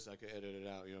I could edit it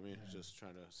out, you know what I mean? Just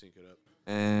trying to sync it up.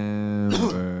 And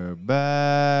we're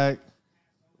back.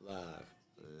 Live.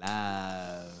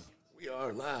 We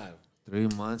are live. 3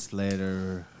 months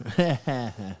later.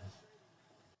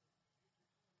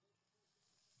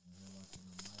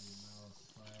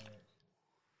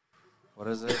 What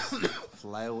is it?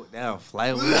 Flyweight. Down,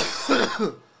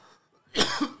 flyweight.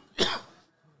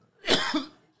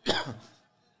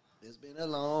 It's been a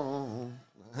long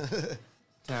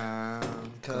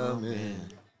Time coming.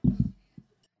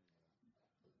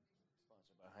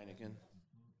 Sponsored by Heineken.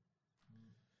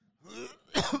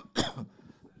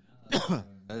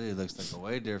 That dude looks like a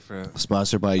way different.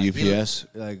 Sponsored by UPS.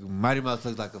 Like Mighty Mouse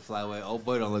looks like a flyweight. Old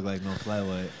boy don't look like no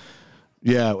flyweight.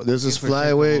 Yeah, this is For sure,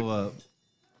 flyweight. move up.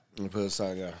 Let me put it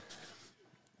aside, yeah.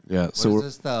 Yeah, What so is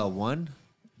this? The one?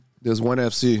 there's one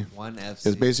FC. One FC.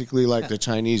 It's basically like the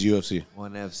Chinese UFC.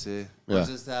 One FC. Yeah. What's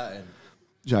this at in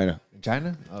China.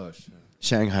 China? Oh shit.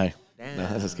 Shanghai. Damn.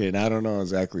 No, just kidding. I don't know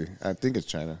exactly. I think it's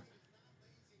China.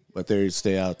 But they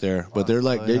stay out there. But they're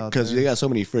like, way out because there. they got so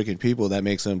many freaking people that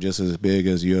makes them just as big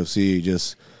as UFC,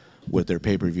 just with their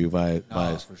pay-per-view Oh,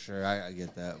 buys. for sure. I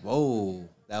get that. Whoa.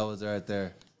 That was right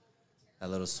there. That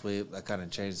little sweep. That kind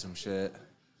of changed some shit.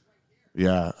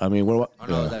 Yeah, I mean, we're. Oh,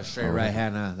 no, yeah. that straight right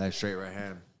hand. That straight right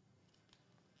hand.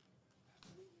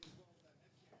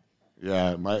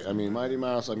 Yeah, Mighty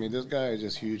Mouse. I mean, this guy is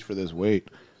just huge for this weight.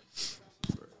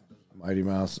 Mighty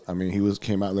Mouse. I mean,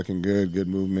 came out looking good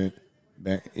movement.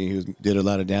 Did a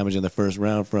lot of damage in the first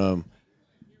round from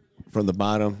the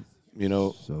bottom. You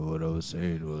know, So what I was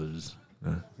saying was,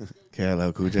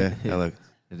 KLL Cool J.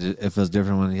 it feels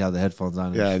different when you have the headphones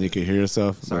on. Yeah, and you can hear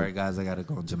yourself. Sorry, guys, I got to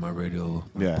go into my radio,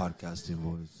 my Yeah. podcasting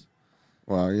voice.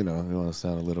 Well, you know, you want to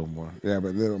sound a little more. Yeah,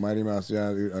 but little Mighty Mouse, yeah.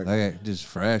 Okay, just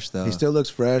fresh though. He still looks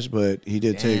fresh, but he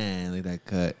did Damn, look at that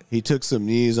cut. he took some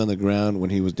knees on the ground when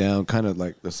he was down, kind of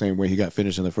like the same way he got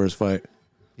finished in the first fight.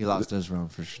 He lost this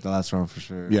round for sure. The last round for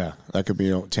sure. Yeah, that could be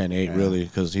 10-8 Yeah. really,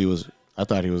 because I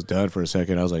thought he was done for a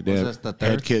second. I was like, damn. this the third?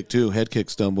 Head kick too. Head kick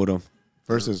stumbled him.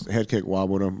 First his head kick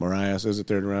wobbled him. Marias is the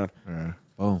third round. Yeah.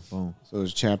 Boom, boom. So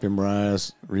it's champion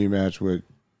Marias rematch with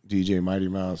DJ Mighty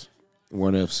Mouse,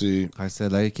 1FC. I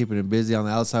said, like, keeping it busy on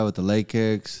the outside with the leg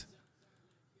kicks,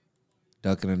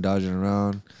 ducking and dodging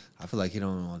around. I feel like he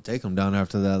don't want to take him down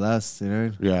after that last, you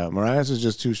know? Yeah, Marias is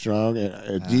just too strong.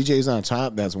 And DJ's on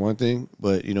top, that's one thing.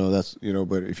 But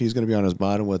but if he's gonna be on his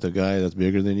bottom with a guy that's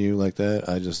bigger than you like that,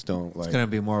 I just don't like. It's going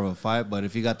to be more of a fight, but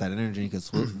if you got that energy, you can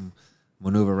swoop and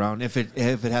maneuver around. If it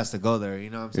has to go there, you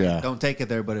know what I'm saying? Yeah. Don't take it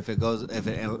there, but if it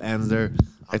ends there,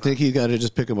 I think he got to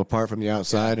just pick him apart from the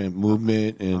outside and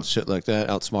movement and shit like that.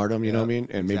 Outsmart him, you know what I mean?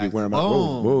 And maybe wear him out.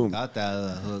 Boom, boom. Got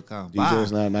that hook.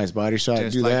 DJ's not a nice body shot.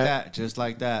 Just Do like that. Just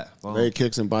like that. Boom. Leg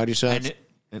kicks and body shots.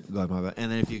 Go ahead, my bad.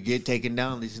 And then if you get taken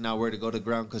down, at least he's not where to go to the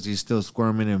ground because he's still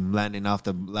squirming and landing off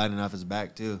his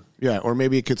back too. Yeah, or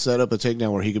maybe he could set up a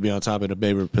takedown where he could be on top in a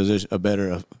better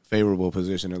favorable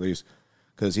position at least.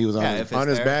 Because he was on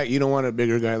his back. You don't want a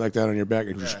bigger guy like that on your back.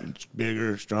 He's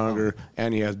bigger, stronger,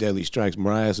 and he has deadly strikes.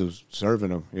 Marias was serving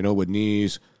him, with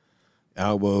knees,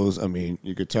 elbows. I mean,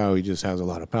 you could tell he just has a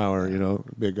lot of power,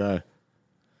 big guy. I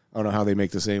don't know how they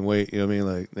make the same weight. You know what I mean?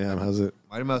 Like, damn, how's it?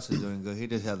 Mighty Mouse is doing good. He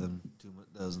just had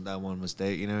that one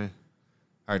mistake, you know?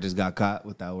 Or just got caught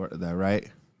with that right.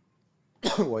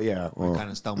 Well, yeah. Well,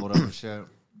 Kind of stumbled over shit.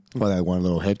 Well, that one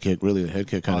little head kick, really, the head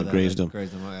kick kind of grazed him.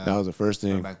 Yeah. That was the first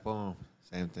thing. Back, boom.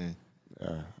 Same thing.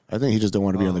 Yeah. I think he just don't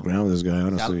want to be on the ground with this guy,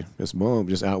 honestly. Just boom,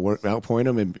 just outpoint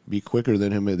him and be quicker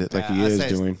than him like he is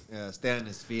doing. Yeah, stay on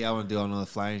his feet. I want to do all the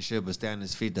flying shit, but stay on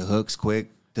his feet. The hooks quick.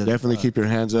 Definitely keep your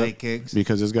hands up leg kicks.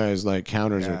 because this guy's like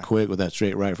counters are quick with that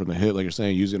straight right from the hip, like you're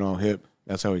saying, using all hip.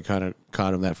 That's how he kind of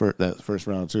caught him that first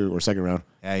round too, or second round.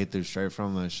 Yeah, he threw straight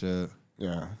from that shit.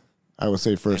 Yeah, I would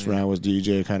say first round was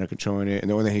DJ kind of controlling it, and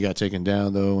then he got taken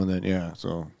down though, and then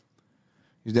so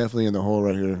he's definitely in the hole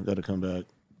right here. Got to come back.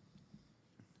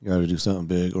 You got to do something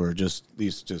big, or just at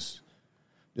least just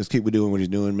keep doing what he's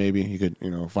doing. Maybe he could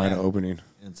find an opening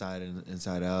inside and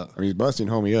inside out. I mean, he's busting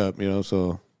homie up,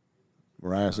 so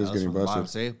Marias is getting busted.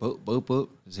 See, boop, boop, boop.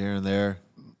 Just here and there.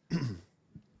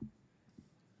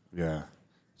 Yeah.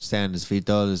 Stand on his feet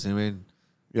though. Just,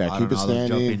 Yeah, keep it standing.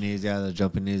 The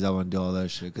jumping knees. I want to do all that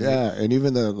shit. Yeah, and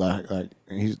even the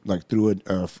he's threw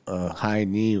a high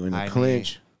knee in the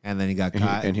clinch, and then he got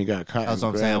caught. And he got caught. That's what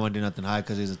I'm saying. I wouldn't do nothing high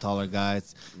because he's a taller guy.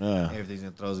 Yeah. Everything's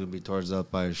gonna throw is gonna be towards up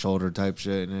by his shoulder type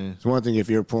shit. It's one thing if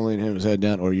you're pulling his head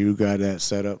down, or you got that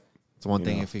set up. It's one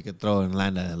thing if he could throw and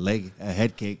land a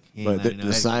head kick. But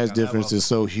the size difference is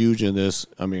so huge in this.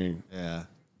 I mean, yeah.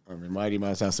 Mighty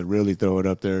Mouse has to really throw it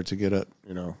up there to get up,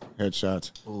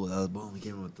 headshots. Oh, that was boom. He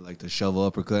came with the shovel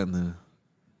uppercut and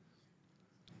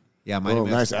Yeah,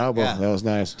 nice elbow. Yeah. That was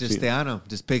nice. Just stay on him.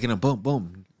 Just picking him. Boom,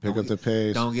 boom. Pick up the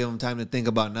pace. Don't give him time to think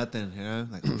about nothing. You know,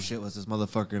 like, oh shit, what's this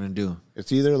motherfucker gonna do?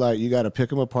 It's either like you got to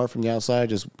pick him apart from the outside,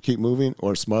 just keep moving,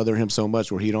 or smother him so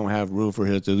much where he don't have room for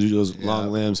him to do those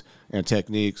long limbs and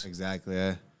techniques. Exactly.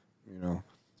 Yeah. You know,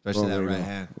 especially that right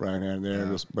hand. Right hand there,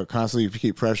 but constantly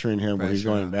keep pressuring him when he's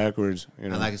going backwards. You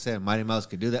know, and like I said, Mighty Mouse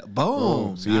could do that.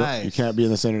 Boom. So nice. you can't be in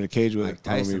the center of the cage with Mike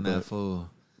Tyson. That fool.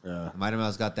 Yeah, Mighty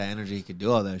Mouse got that energy. He could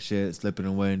do all that shit, slipping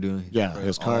away and doing. Yeah,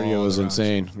 his cardio is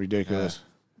insane, ridiculous.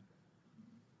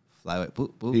 Flyweight,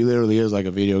 boop, boop. He literally is like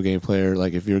a video game player.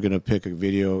 Like if you're gonna pick a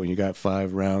video and you got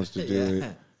 5 rounds to do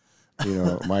it, you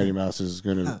know, Mighty Mouse is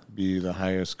gonna be the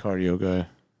highest cardio guy.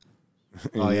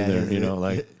 You know,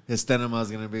 like his stamina is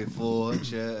gonna be full and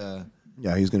shit.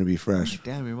 Yeah, he's gonna be fresh.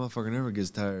 Damn, your motherfucker never gets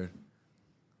tired.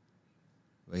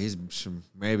 But he's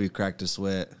maybe cracked a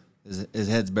sweat. His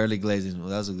head's barely glazing. Well,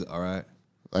 that's all right.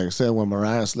 Like I said, when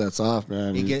Moraes lets off,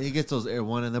 man, he gets those air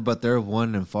one in there, but they're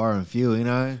one and far and few. You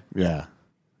know. Yeah.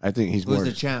 I think he's Who's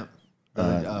the champ?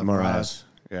 Moraes.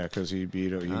 Yeah, because he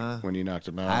beat him when he knocked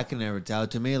him out. I can never tell.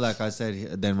 To me, like I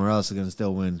said, then Moraes is going to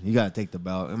still win. You got to take the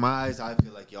belt. In my eyes, I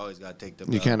feel like you always got to take the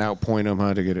belt. You can't outpoint him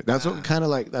how to get it. That's what kind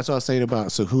of like, that's what I was saying about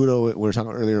Cejudo. We were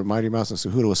talking earlier, Mighty Mouse and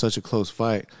Cejudo was such a close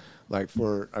fight. Like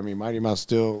Mighty Mouse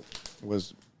still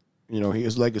was, you know,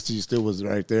 his legacy still was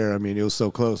right there. I mean, it was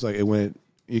so close. Like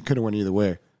he could have went either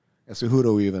way. And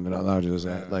Cejudo even, and I'll just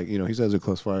that. Like, you know, he says a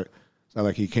close fight. It's not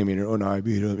like he came in here, oh no, I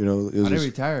beat him. You know, I didn't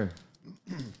retire.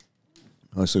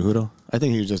 Oh, Cejudo? I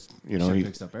think he just, you know, he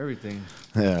picks up everything.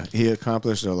 Yeah, he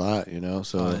accomplished a lot, you know.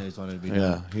 So he just wanted to be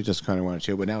done. He just kind of wanted to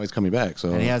chill, but now he's coming back.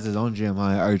 So and he has his own gym.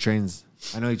 He trains.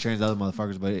 I know he trains other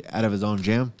motherfuckers, but out of his own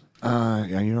gym.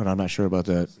 Yeah, you know what? I'm not sure about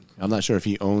that. I'm not sure if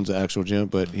he owns the actual gym,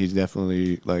 but he's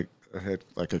definitely like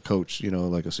a coach, you know,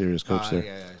 like a serious coach there.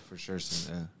 Yeah, for sure.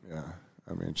 Yeah.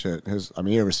 I mean, shit.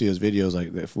 You ever see his videos?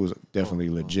 Like that fool's definitely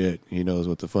legit. He knows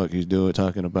what the fuck he's doing,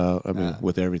 talking about. I mean,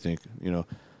 with everything, you know,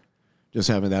 just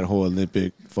having that whole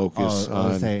Olympic focus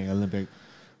on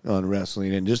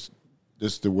wrestling and just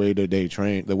the way that they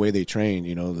train,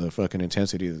 you know, the fucking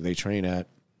intensity that they train at.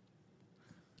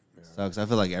 Sucks. I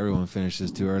feel like everyone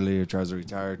finishes too early or tries to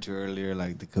retire too early, or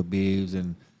like the Khabibs,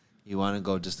 and you want to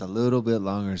go just a little bit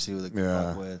longer, see what they come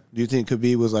up with. Do you think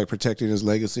Khabib was like protecting his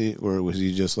legacy, or was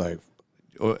he just like?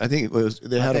 I think it was.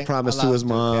 They had a promise to his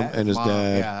mom and his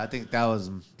dad. Yeah, I think that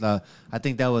was. I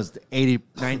think that was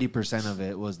 90% of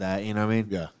it was that. You know what I mean?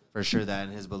 Yeah, for sure that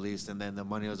and his beliefs, and then the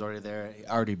money was already there. He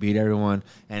already beat everyone,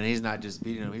 and he's not just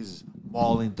beating them; he's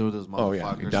mauling through those motherfuckers.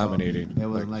 Oh yeah, dominating. So it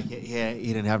wasn't like he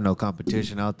didn't have no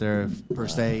competition out there per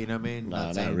se. You know what I mean?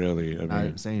 Not really.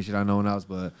 Not saying shit on no one else,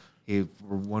 but he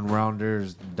one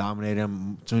rounders dominate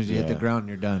him. As soon as you hit the ground,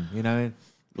 you're done. You know what I mean?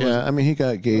 Yeah, I mean, he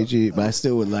got Gaethje, but I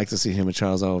still would like to see him and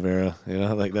Charles Oliveira. You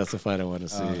know, like that's the fight I want to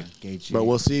see. Gaethje. But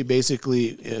we'll see basically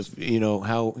if, you know,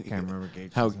 how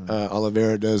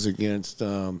Oliveira does against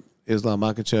Islam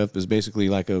Makhachev is basically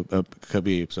like a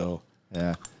Khabib. So,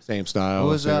 yeah. Same style. Who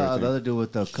was the other dude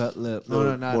with the cut lip?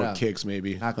 No, not kicks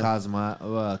maybe. Not Kazma.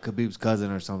 Khabib's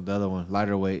cousin or something. The other one,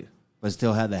 lighter weight, but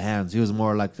still had the hands. He was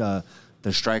more like the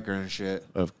striker and shit.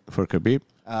 For Khabib?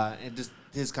 And just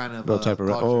his kind of type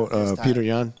of Peter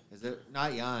Yan. Is it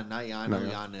not Yan? Not Yan. No,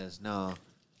 Yan is no.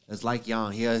 It's like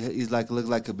Yan. He's like looks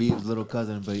like Khabib's little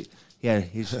cousin, but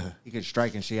he could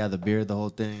strike and shit. He had the beard, the whole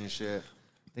thing and shit.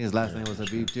 I think his last name was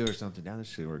Habib too or something. Damn, this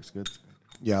shit works good.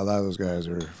 Yeah, a lot of those guys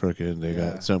are freaking. They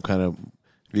got some kind of.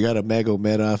 If you got a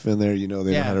Magomedov in there, you know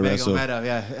they know how to wrestle. Magomedov,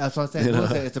 yeah, that's what I'm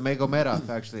saying. It's a Magomedov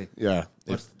actually. Yeah.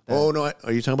 Oh no,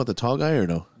 are you talking about the tall guy or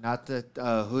no? Not the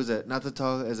who's it? Not the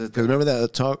tall. Is it? Because remember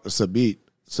that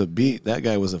Sabit, that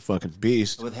guy was a fucking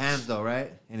beast with hands though,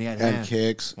 right? And he had hands.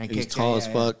 Kicks. And he's tall as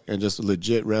fuck and just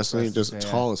legit wrestling, just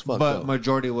tall as fuck. But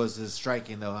majority was his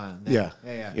striking though, huh? Yeah.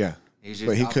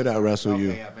 But he could out wrestle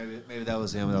you. Yeah, maybe that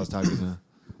was him that I was talking to.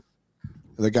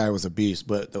 The guy was a beast,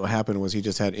 but what happened was he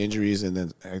just had injuries, and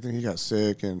then I think he got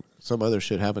sick, and some other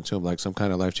shit happened to him, like some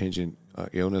kind of life-changing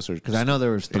illness. Because I know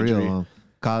there was 3 of them.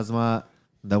 Cosma,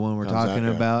 the one we're talking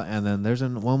about, and then there's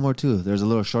one more too. There's a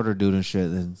little shorter dude and shit,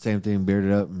 and same thing,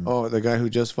 bearded up. The guy who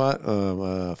just fought?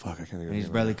 Fuck, I can't think of it. He's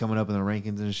barely coming up in the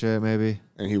rankings and shit, maybe.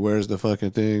 And he wears the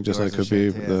fucking thing, just like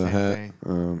Khabib, the hat.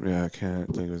 I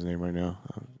can't think of his name right now.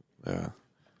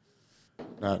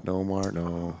 Not Nomar,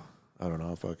 no. I don't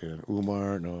know, fucking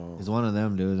Umar, no. He's one of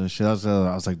them dudes and shit. I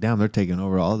was like, damn, they're taking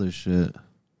over all this shit.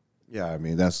 Yeah, I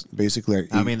mean, that's basically...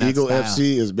 Eagle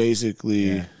FC is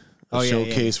basically a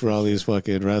showcase for all these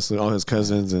fucking wrestlers, all his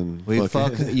cousins and... We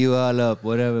fuck you all up,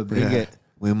 whatever, bring it.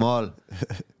 We maul.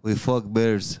 We fuck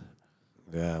bears.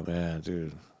 Yeah, man, dude.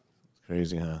 It's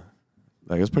crazy, huh?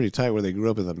 Like, it's pretty tight where they grew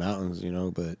up in the mountains, you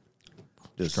know, but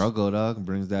just struggle, dog,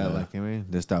 brings that, like, I mean,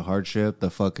 just that hardship, the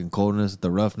fucking coldness,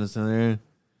 the roughness in there.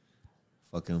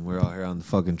 Fucking, we're out here on the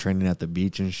fucking training at the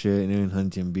beach and shit, and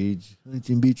Huntington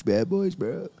Beach bad boys,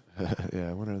 bro. Yeah,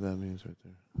 I wonder what that means right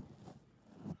there.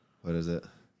 What is it?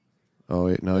 Oh,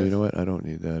 wait, no, you know what? I don't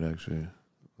need that, actually.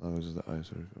 As long as the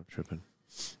eyes are tripping.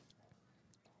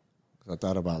 I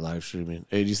thought about live streaming.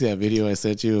 Hey, did you see that video I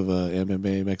sent you of a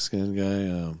MMA Mexican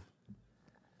guy?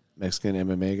 Mexican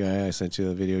MMA guy. I sent you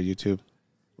the video on YouTube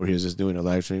where he was just doing a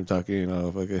live stream talking, you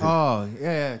know. Oh,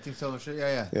 yeah. I think so.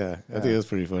 Yeah. Yeah, I think it was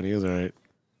pretty funny. He was all right.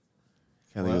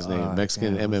 Can't think of his name.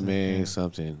 Mexican MMA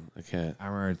something. I can't. I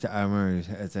remember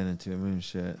sending it to him and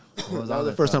shit. That was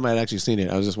the first time I had actually seen it.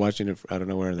 I was just watching it out of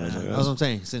nowhere. And that's what I'm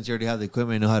saying. Since you already have the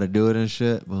equipment, you know how to do it and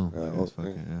shit. Boom.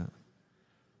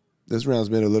 This round's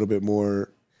been a little bit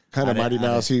more kind of Mighty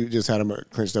Mouse. He just had him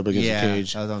clinched up against the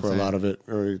cage for a lot of it.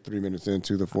 Early 3 minutes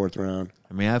into the fourth round.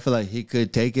 I mean, I feel like he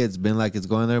could take it. It's been like it's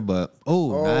going there, but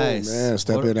nice, man!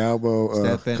 Step in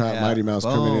elbow. Mighty Mouse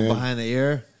coming in behind the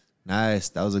ear. Nice.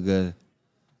 That was a good.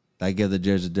 That gave the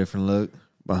judge a different look.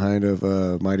 Behind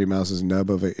of Mighty Mouse's nub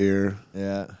of an ear.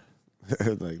 Yeah.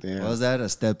 Like, damn. What was that? A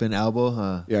step in elbow,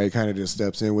 huh? Yeah, he kind of just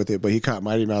steps in with it, but he caught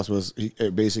Mighty Mouse.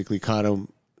 It basically caught him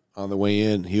on the way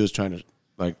in. He was trying to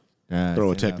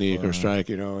throw a technique or strike,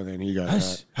 you know, and then he got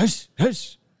hush.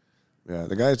 Yeah,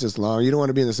 the guy's just long. You don't want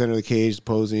to be in the center of the cage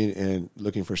posing and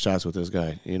looking for shots with this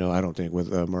guy. You know, I don't think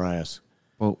with Moraes.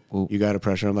 You got to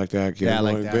pressure him like that. Get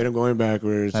him going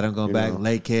backwards. Let him go back.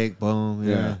 Leg kick. Boom.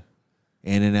 Yeah.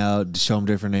 In and out. Show him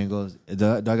different angles.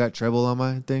 Do I got treble on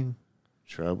my thing?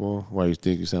 Treble? Why you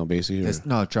think you sound bassy?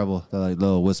 No, treble. The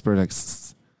little whisper. Like,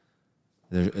 is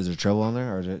there treble on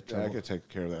there? Or is it treble? I could take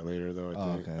care of that later, though, I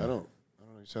think. Okay. I don't.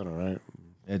 You sound all right.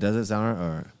 Does it sound all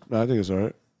right? No, I think it's all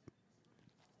right.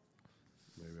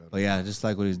 But yeah, just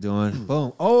like what he's doing.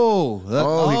 Boom. Oh, he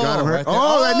got him hurt.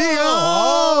 Right that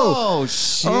knee.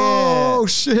 Shit. Oh,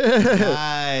 shit.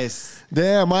 Nice.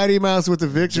 Damn, Mighty Mouse with the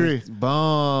victory.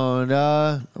 Boned.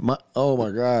 Oh,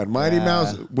 my God. Mighty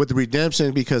Mouse with the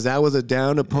redemption because that was a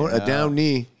down opponent, a down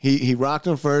knee. He rocked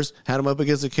him first, had him up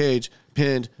against the cage,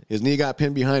 pinned. His knee got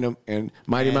pinned behind him, and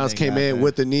Mighty Mouse came in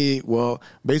with the knee. Well,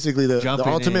 basically the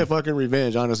ultimate fucking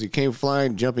revenge, honestly. Came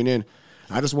flying, jumping in.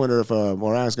 I just wonder if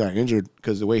Moraes got injured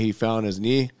because the way he found his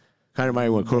knee kind of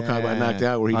reminded when Kurkhan got knocked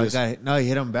out. Where he he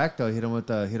hit him back though. He hit him with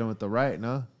the right.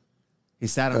 No, he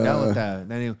sat him down with that.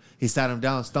 Then he sat him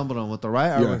down, stumbled him with the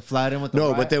right, or flat in with the right.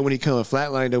 No, but then when he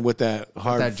flatlined him with that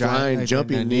hard flying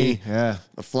jumping knee, a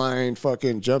flying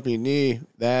fucking jumping knee.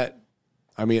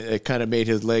 It kind of made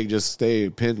his leg just stay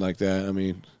pinned like that. I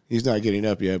mean, he's not getting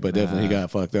up yet, but definitely he got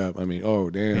fucked up. I mean, oh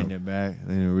damn. Pinned it back.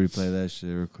 Then replay that shit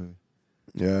real quick.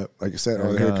 Yeah, like I said,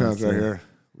 here it comes right here.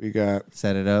 We got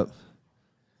set it up.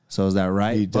 So is that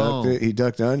right? He ducked it. He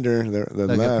ducked under the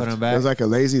left. It was like a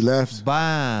lazy left.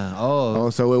 Bam. Oh,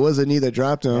 so it was a knee that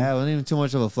dropped him. Yeah, it wasn't even too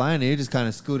much of a flying knee. He just kind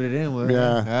of scooted in with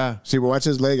it. See, but watch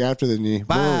his leg after the knee.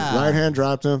 Boom. Right hand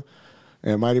dropped him.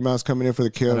 And Mighty Mouse coming in for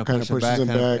the kill. Kind of pushes him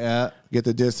back. Get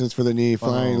the distance for the knee.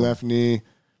 Flying left knee.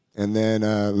 And then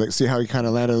let's see how he kind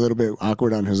of landed a little bit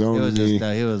awkward on his own knee.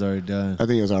 He was already done. I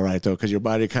think he was all right, though, because your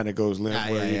body kind of goes limp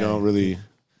where you don't really,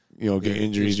 get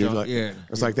injuries.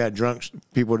 It's like that drunk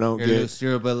people don't get.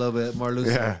 You're a little bit more loose.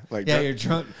 Yeah, you're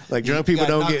drunk. Like drunk people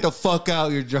don't get. The fuck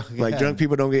out, you're drunk. Like drunk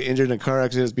people don't get injured in car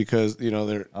accidents because,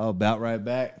 they're. Oh, about right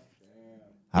back.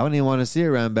 I wouldn't even want to see it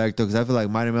ran back, though, because I feel like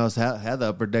Mighty Mouse had the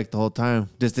upper deck the whole time.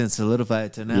 Just didn't solidify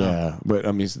it to now. Yeah, but,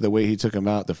 I mean, the way he took him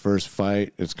out the first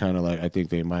fight, it's kind of like I think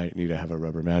they might need to have a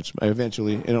rubber match.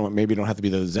 Eventually, maybe it don't have to be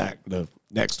the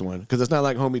next one, because it's not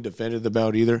like homie defended the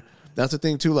belt either. That's the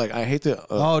thing, too. Like, I hate to...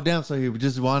 oh, damn, so he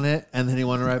just won it, and then he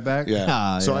won it right back?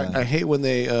 Yeah. I hate when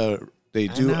they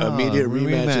do immediate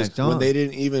rematches when they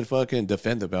didn't even fucking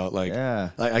defend the belt. Like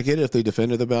I get it if they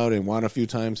defended the belt and won a few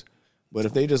times. But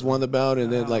if they just won the bout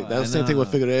and then that's the same thing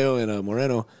with Figueiredo and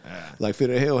Moreno, like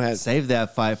Figueiredo had saved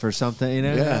that fight for something,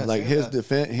 Yeah, like his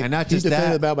defense, and not just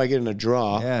defended the bout by getting a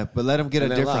draw. Yeah, but let him get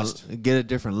a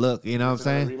different look. You know what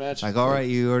I'm saying? Like, all right,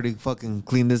 you already fucking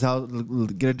cleaned this house.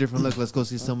 Get a different look. Let's go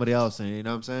see somebody else. And you know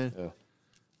what I'm saying? Yeah.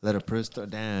 Let a press start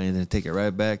down and then take it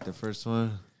right back. The first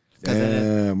one,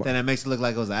 then it makes it look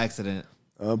like it was an accident.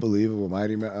 Unbelievable,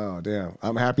 Mighty Man. Oh damn,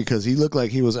 I'm happy because he looked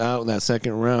like he was out in that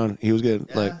second round. He was getting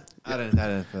like. I didn't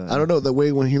feel that. I don't know, the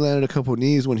way when he landed a couple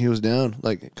knees when he was down,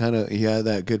 like kind of he had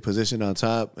that good position on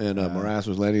top, and Moraes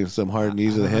was landing some hard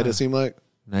knees to the head. It seemed like.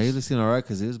 Now he was seeming all right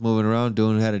because he was moving around,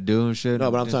 doing what he had to do and shit.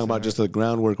 No, but I'm talking about just the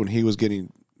groundwork when he was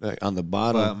getting on the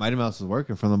bottom. But Mighty Mouse was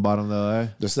working from the bottom though.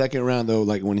 The second round though,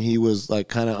 like when he was like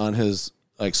kind of on his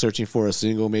like searching for a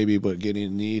single maybe, but getting a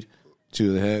knee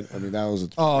to the head. I mean, that was.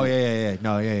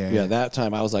 Yeah, that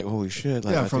time I was like, holy shit!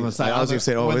 Like, from the side. I was gonna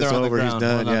say, oh, it's over. He's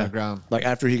done. Yeah. Like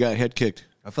after he got head kicked.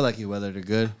 I feel like he weathered it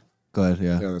good. Go ahead.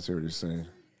 Yeah. Yeah, that's what you're saying.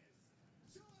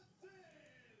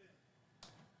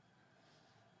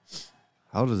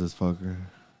 How old is this fucker?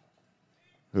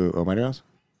 Who? Oh, my house?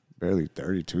 Barely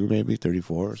 32, maybe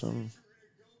 34 or something.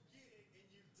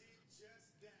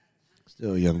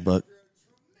 Still a young buck.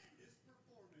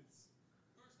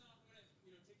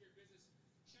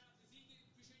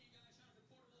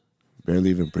 Barely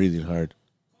even breathing hard.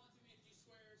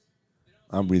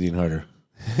 I'm breathing harder.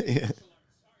 Yeah.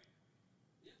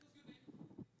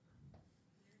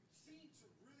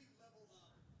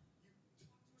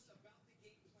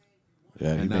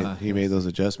 Yeah, he made those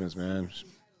adjustments, man.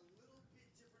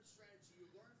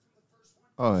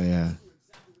 Oh, yeah.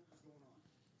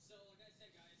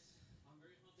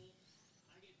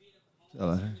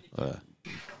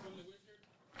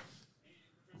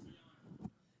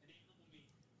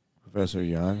 Professor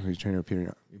Yan, he's trainer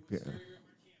Peter Yan.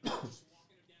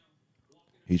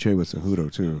 He trained with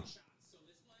Cejudo, too,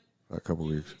 for a couple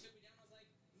weeks.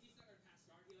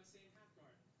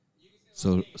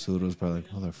 So Cejudo's probably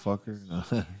like, motherfucker. No.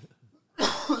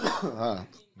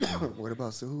 What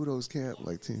about Cejudo's camp?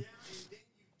 Like, team.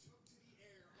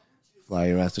 Fly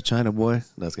your ass to China, boy.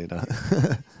 Let's get done.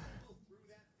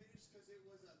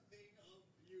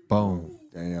 Boom.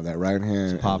 Damn, that right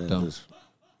hand. Just popped him.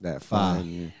 That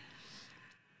fine.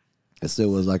 It still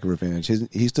was like a revenge.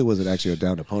 He still wasn't actually a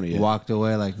down opponent yet. Walked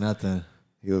away like nothing.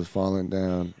 He was falling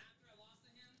down.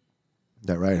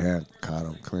 That right hand caught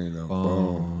him clean, though.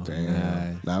 Boom. Damn.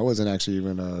 Yeah. Nah, I wasn't actually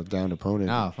even a down opponent.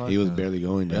 Nah, he was barely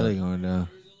going down. Barely going down.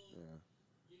 Yeah.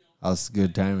 That was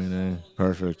good timing, man.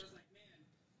 Perfect.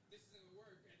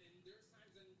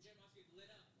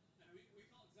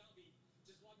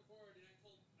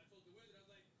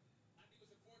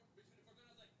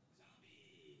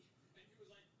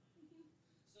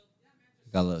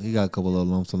 He got a couple of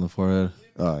lumps on the forehead.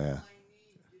 Oh, yeah.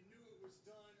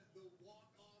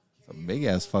 A big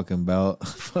ass fucking belt.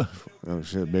 Oh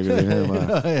shit, bigger than him.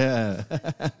 Yeah.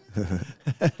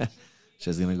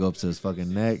 Shit's gonna go up to his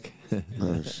fucking neck.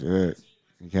 Oh shit.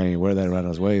 You can't even wear that around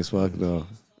his waist, fuck though.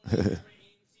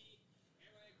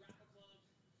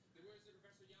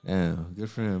 Yeah,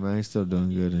 good for him, man. He's still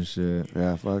doing good and shit.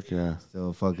 Yeah, fuck yeah.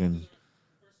 Still thriving.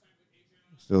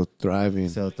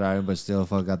 Still thriving, but still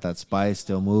got that spice,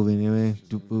 still moving, you know what I mean?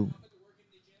 Doop boop.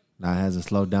 Now it hasn't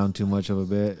slowed down too much of a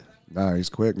bit. Nah, he's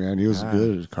quick, man. He was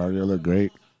good. His cardio looked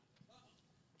great.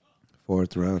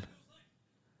 4th round.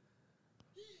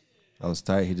 That was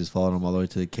tight. He just followed him all the way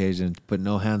to the cage and put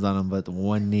no hands on him but the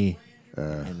one knee.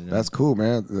 That's cool,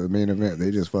 man. The main event,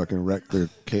 they just fucking wrecked the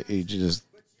cage, just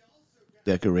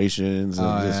decorations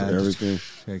and just everything.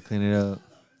 Just clean it up.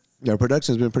 Yeah,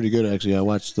 production's been pretty good, actually. I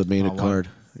watched the main card.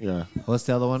 Yeah. What's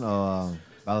the other one? Oh,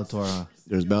 Bellator, huh?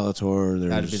 There's Bellator.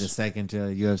 That'd be the second to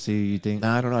UFC, you think?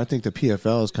 I don't know. I think the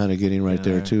PFL is kind of getting right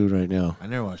there, too, right now. I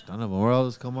never watched none of them. Where all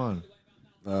this come on?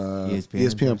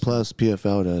 ESPN Plus,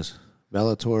 PFL does.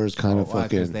 Bellator is kind of fucking...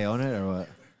 Because they own it, or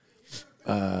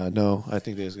what? No, I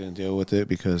think they're just going to deal with it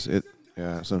because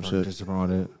some shit. Just to promote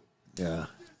it. Yeah.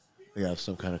 They have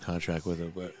some kind of contract with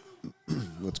it, but...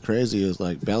 What's crazy is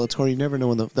like Bellator, you never know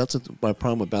when that's my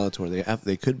problem with Bellator.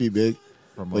 They could be big,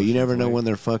 but you never know when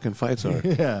their fucking fights are.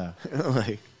 Yeah,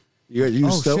 like shit,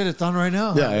 it's on right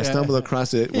now. Yeah, I stumbled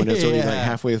across it when it's already like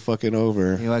halfway fucking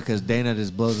over. You know, because Dana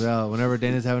just blows it out whenever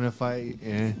Dana's having a fight.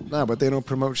 Yeah. Nah, but they don't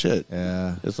promote shit.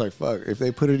 Yeah, it's like fuck. If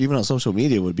they put it even on social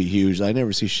media, it would be huge. I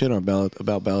never see shit on about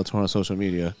Bellator on social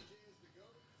media.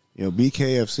 You know,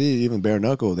 BKFC, even Bare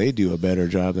Knuckle, they do a better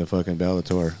job than fucking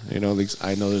Bellator. You know, at least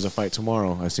I know there's a fight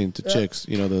tomorrow. I seen the chicks.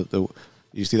 You know,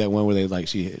 you see that one where they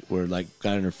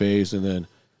got in her face, and then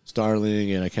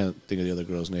Starling, and I can't think of the other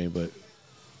girl's name, but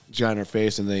she got in her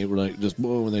face, and they were like just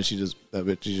boom, and then she just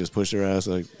pushed her ass,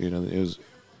 like, you know, it was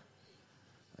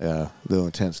a little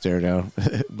intense stare down.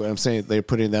 But I'm saying they're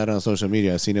putting that on social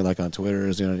media. I've seen it like on Twitter,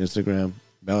 on Instagram.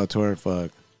 Bellator,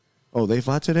 fuck. Oh, they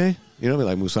fought today? You know,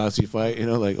 like Mousasi fight. You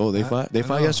know, like they fought. They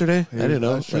fought yesterday. I didn't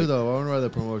know. That's true though. I wonder why the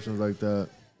promotions like that.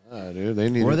 Dude, they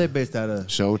need. Where are they based out of?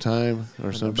 Showtime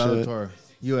or some shit. Bellator,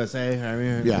 USA. I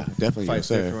mean, yeah, definitely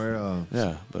USA.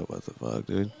 Yeah, but what the fuck,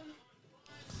 dude?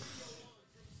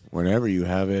 Whenever you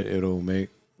have it, it'll make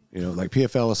like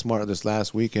PFL was smart. This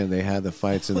last weekend, they had the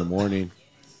fights in the morning.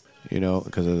 You know,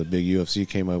 because of the big UFC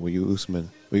came up with Usman.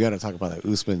 We got to talk about that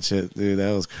Usman shit, dude.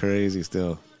 That was crazy.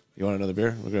 Still. You want another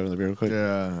beer? We'll grab another beer real quick.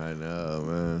 Yeah, I know,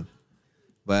 man.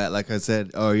 But like I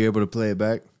said, are you able to play it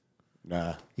back?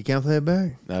 Nah. You can't play it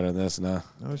back? Not on this, nah.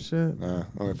 Oh, shit. Nah,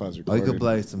 only if I was recording. Oh, you can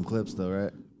play some clips, though,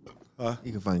 right? Huh?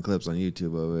 You can find clips on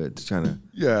YouTube of it to try to...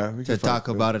 Yeah. To talk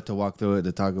about it, to walk through it,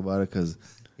 to talk about it, because,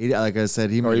 like I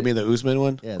said, he... Oh, you mean the Usman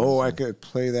one? Yeah. I could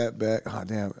play that back. Oh,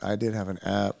 damn. I did have an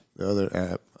app. The other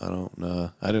app, I don't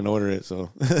know. I didn't order it, so...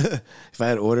 if I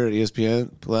had ordered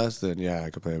ESPN Plus, then yeah,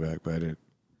 I could play it back, but I didn't.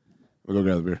 We'll go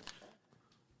grab the beer.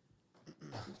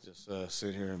 Just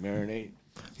sit here and marinate.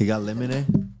 He got lemonade?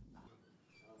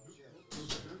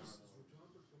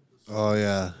 Oh,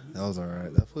 yeah. That was all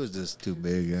right. That food's just too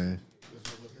big, eh?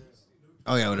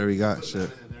 Oh, yeah, whatever you got. Shit.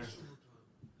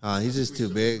 He's just too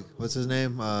big. What's his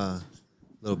name?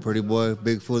 Little pretty boy.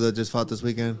 Big fool that just fought this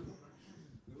weekend.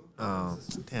 Oh,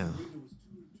 damn.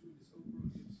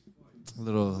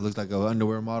 Looks like an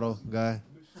underwear model guy.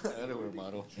 Underwear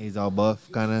model. He's all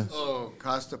buff, kind of. Oh,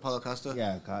 Paulo Costa?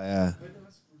 Yeah, yeah.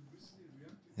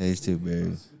 Yeah, he's too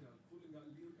big.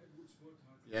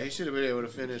 Yeah, he should have been able to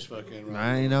finish fucking.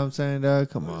 Right, you know what I'm saying, dog?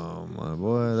 Come on, my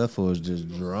boy. That fool's just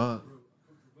drunk.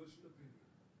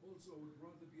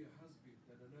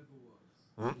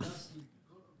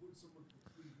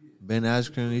 Ben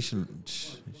Askren, he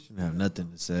shouldn't have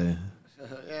nothing to say.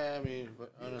 Yeah, I mean,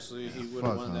 but honestly, he would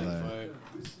have won that fight.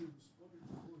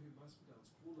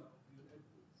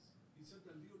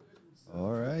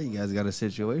 All right, you guys got a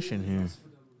situation here.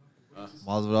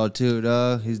 Masvidal too,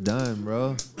 dog. He's done,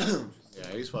 bro. Yeah,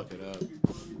 he's fucking up.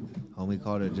 Homie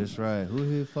called it just right. Who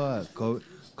he fought?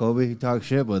 Kobe, he talked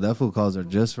shit, but that fool calls her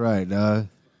just right, dog.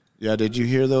 Yeah, did you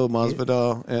hear though,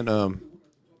 Masvidal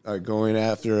and going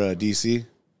after DC?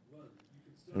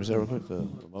 Let me say real quick.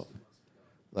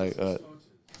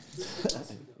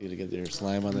 You to get your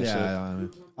slime on this shit.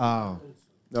 Yeah,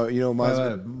 no, you know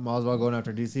Masvidal going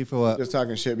after DC for what? Just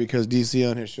talking shit because DC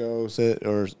on his show said,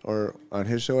 or on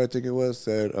his show I think it was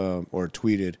said, or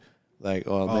tweeted like,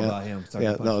 "Oh man, about him."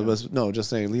 Yeah, just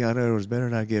saying Leon Edwards better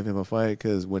not give him a fight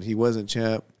because when he wasn't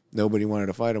champ, nobody wanted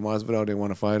to fight him. Masvidal didn't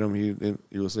want to fight him.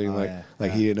 He was saying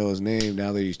he didn't know his name.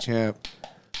 Now that he's champ,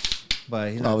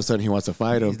 but all of a sudden he wants to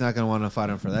fight him. He's not gonna want to fight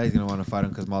him for that. He's gonna want to fight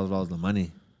him because Masvidal's the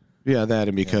money. Yeah, that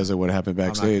and because of what happened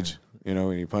backstage,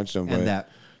 when he punched him. And that.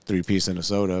 3-piece in a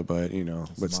soda, but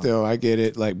still, I get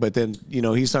it. Like, but then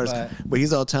he starts, but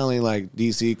he's all telling like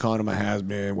DC called him a has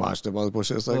been, watched him all the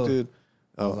bullshit. It's like, dude,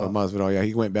 Masvidal, yeah,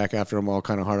 he went back after him all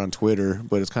kind of hard on Twitter,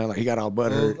 but it's kind of like he got all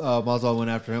butthurt. Masvidal went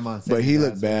after him on. But he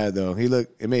looked bad though.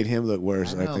 It made him look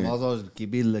worse. I think Masvidal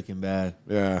be looking bad.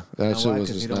 Yeah, that shit was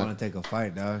just. He don't want to take a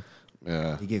fight, dog.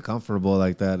 Yeah, he get comfortable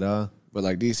like that, dog. But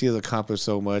like DC has accomplished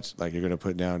so much, like you're gonna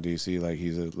put down DC like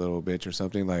he's a little bitch or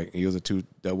something. Like he was a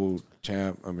double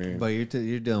champ. I mean, but you're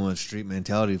dealing with street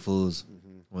mentality fools.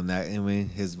 When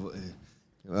his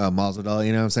Masvidal,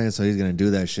 you know what I'm saying? So he's gonna do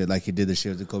that shit like he did the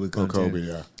shit with Kobe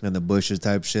yeah, and the Bushes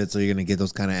type shit. So you're gonna get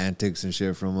those kind of antics and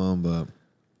shit from him. But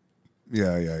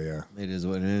yeah, it is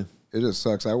what it is. It just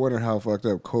sucks. I wonder how fucked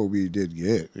up Kobe did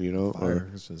get.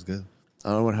 This is good.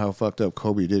 I don't know how fucked up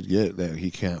Kobe did get that he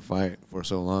can't fight for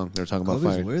so long. They're talking about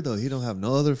fighting. Weird though. He don't have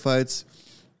no other fights.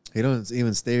 He don't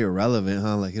even stay irrelevant,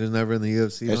 huh? Like he was never in the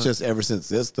UFC. It's just ever since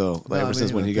this though. Like ever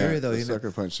since when he got the sucker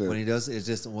punch shit. When he does, it's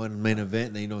just one main event,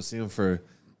 and then you don't see him for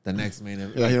the next main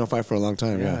event. Yeah, he don't fight for a long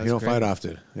time. Yeah, he don't fight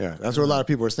often. Yeah, that's what a lot of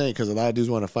people are saying because a lot of dudes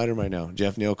want to fight him right now.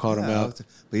 Jeff Neal called him out.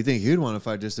 But you think he'd want to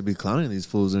fight just to be clowning these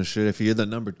fools and shit? If you're the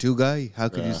number 2 guy, how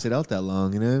could you sit out that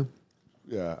long? You know?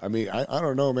 Yeah, I mean, I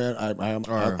don't know, man. I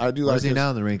do like. Where's he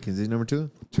now in the rankings? He's number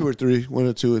 2, 2 or 3, 1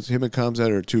 or 2. It's him and Khamzat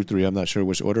or 2, 3. I'm not sure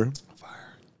which order. Fire.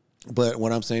 But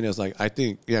what I'm saying is, like, I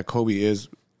think Kobe is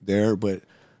there, but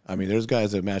I mean, there's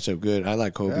guys that match up good. I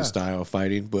like Kobe's style of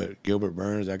fighting, but Gilbert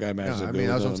Burns, that guy matches up good. I mean,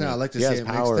 that's what I'm saying. I like to see it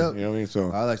power, mixed up. You know what I mean?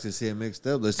 So I like to see it mixed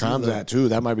up. Khamzat too.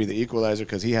 That might be the equalizer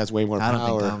because he has way more power. I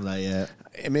don't think Khamzat yet.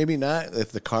 And maybe not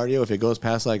if the cardio, if it goes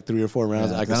past like 3 or 4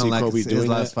 rounds, I can see Kobe doing his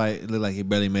last fight. It looked like he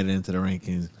barely made it into the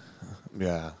rankings.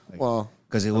 Yeah, well,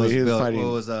 because he was fighting.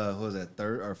 What was that,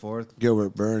 3rd or 4th?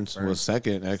 Gilbert Burns was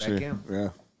 2nd, actually. Yeah.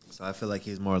 So I feel like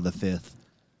he's more of the 5th,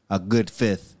 a good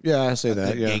 5th. Yeah, I say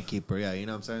that. Yeah, gatekeeper. Yeah, you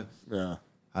know what I'm saying.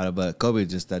 Yeah. But Kobe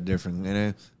just that different, you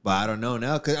know. But I don't know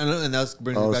now, and that's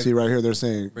brings me back. See right here, they're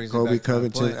saying Kobe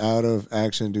Covington out of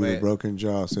action due to broken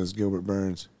jaw, says Gilbert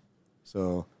Burns.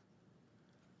 So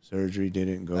surgery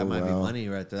didn't go well. That might be money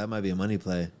right there. That might be a money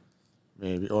play.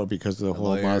 Maybe, or because of the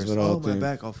whole Masvidal thing. My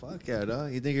back. Oh, fuck yeah,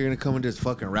 dog. You think you're going to come and just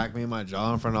fucking rack me in my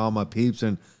jaw in front of all my peeps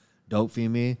and dope feed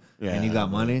me? Yeah. And you got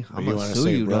money? I'm going to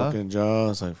sue you, dog. Broken jaw.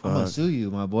 It's like, fuck. I'm going to sue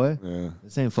you, my boy. Yeah.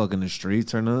 This ain't fucking the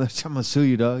streets or nothing. I'm going to sue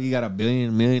you, dog. You got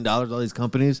 $1 million, all these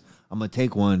companies. I'm going to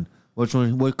take one. Which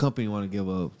one? What company you want to give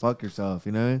up? Fuck yourself,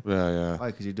 you know? Yeah. Why?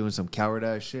 Because you're doing some coward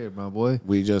ass shit, my boy.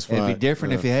 We just fought. It'd be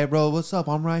different if you, hey, bro, what's up?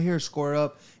 I'm right here, square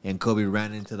up. And Kobe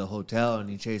ran into the hotel and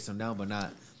he chased him down, but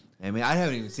not. I mean, I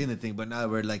haven't even seen the thing, but now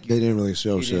we're like, they didn't really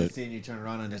show shit. Didn't see, and you turn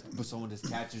around and someone just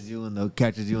catches you in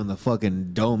the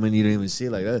fucking dome, and you don't even see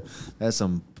like that. That's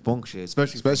some punk shit,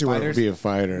 especially when you be a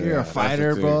fighter. You're a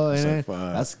fighter, bro. Like,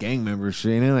 that's gang member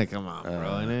shit. Ain't like, come on,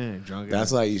 bro. Drunk.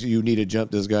 That's like you need to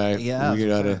jump this guy.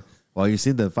 Yeah, well, you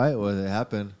see the fight where it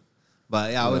happened,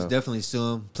 but yeah, I was definitely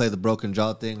sue him, play the broken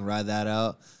jaw thing, ride that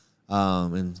out,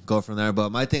 and go from there.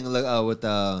 But my thing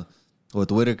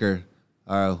with Whitaker.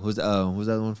 Who's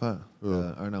that one fight?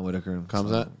 Or not Whitaker.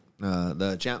 Kamzat?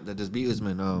 The champ that just beat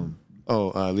Usman.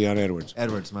 Leon Edwards.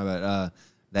 Edwards, my bad.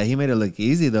 That he made it look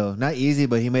easy though. Not easy,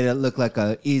 but he made it look like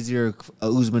a easier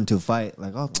Usman to fight.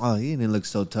 Like, oh, he didn't look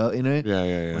so tough, you know?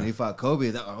 Yeah. When he fought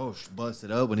Kobe,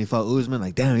 busted up. When he fought Usman,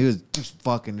 like, damn, he was just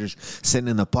sitting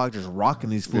in the pocket, just rocking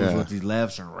these fools with these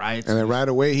lefts and rights. And then right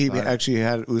away, he actually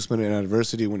had Usman in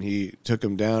adversity when he took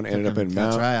him down, ended up in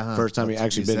mount. Right, First time he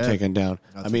actually been taken down.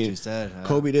 That's what you said.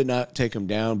 Kobe did not take him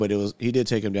down, but he did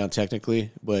take him down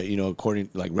technically, but according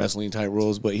to like wrestling type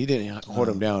rules, but he didn't hold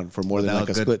him down for more than like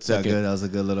a split second. That was a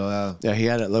good little Yeah, he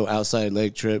had a little outside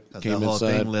leg trip. Came the whole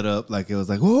inside. Thing lit up like it was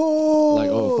like, whoa, like,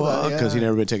 oh fuck, because he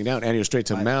never been taken down, and he was straight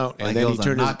to mount, and then he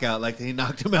turned knockout, like he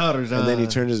knocked him out or something. And then he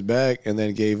turned his back, and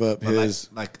then gave up his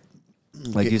like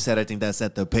you said. I think that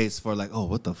set the pace for like, oh,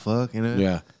 what the fuck, you know?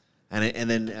 Yeah. And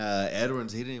then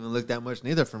Edwards, he didn't even look that much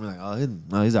neither for me.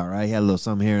 Like, he's all right. He had a little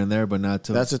something here and there, but not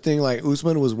too. That's the thing. Like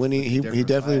Usman was winning. He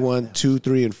definitely won 2,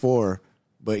 3, and 4.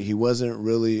 But he wasn't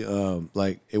really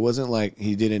it wasn't like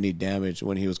he did any damage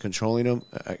when he was controlling him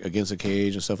against a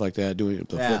cage and stuff like that, doing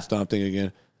the foot stomp thing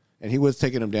again. And he was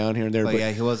taking him down here and there. But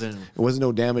yeah, he wasn't. It wasn't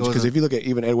no damage because if you look at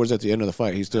even Edwards at the end of the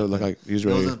fight, he still looked like he's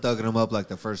ready. He wasn't thugging him up like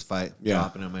the first fight,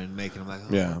 dropping him and making him like,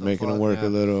 making him work a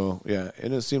little. Yeah,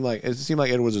 and it seemed like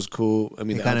Edwards was cool. I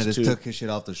mean, he kind of just took his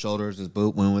shit off the shoulders. His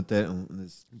boot went with it.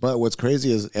 But what's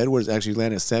crazy is Edwards actually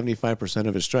landed 75%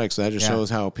 of his strikes. So that just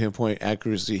shows how pinpoint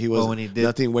accuracy he was.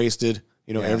 Nothing wasted.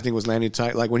 Everything was landing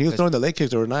tight. Like when he was throwing the leg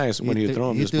kicks, they were nice. When he was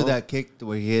throwing, he threw that kick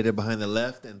where he hit it behind the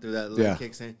left and threw that leg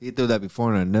kicks in. He threw that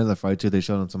before in another fight too. They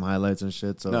showed him some highlights and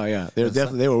shit. So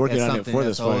they were working on it for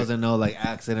this fight. It wasn't no like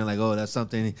accident. Like that's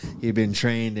something he'd been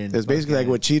trained in. It's basically like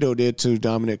what Cheeto did to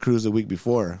Dominic Cruz the week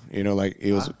before. Like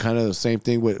it was kind of the same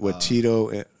thing with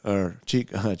Cheeto or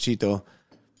Cheeto.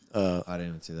 I didn't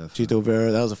even see that. Chito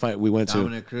Vera, that was a fight we went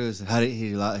Dominic Cruz. How did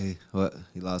he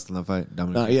lost in the fight?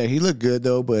 Dominic. Yeah, he looked good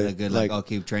though, but good. Like, I'll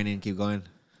keep training, keep going.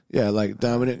 Yeah, like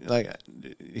Dominic, like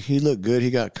he looked good.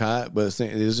 He got caught, but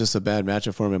it was just a bad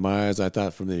matchup for him in my eyes. I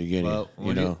thought from the beginning.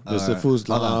 The fool's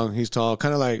long, he's tall,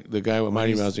 kind of like the guy with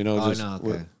Mighty Mouse. I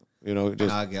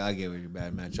get with your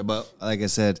bad matchup, but like I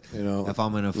said, if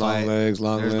I'm in a fight, there's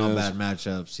no bad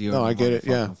matchups. I get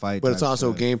it, but it's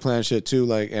also game plan shit too,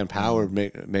 like and power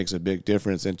makes a big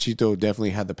difference. And Chito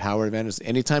definitely had the power advantage.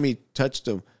 Anytime he touched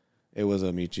him, it was a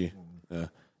Michi.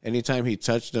 Anytime he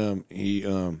touched him, he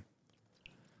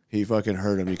fucking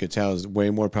hurt him. You could tell he's way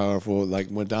more powerful. Like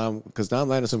when because Dom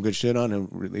landed some good shit on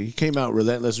him. He came out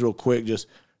relentless, real quick, just.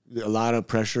 A lot of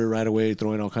pressure right away,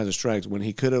 throwing all kinds of strikes. When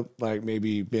he could have like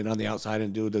maybe been on the outside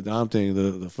and do the Dom thing,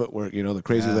 the footwork, the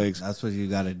crazy legs. That's what you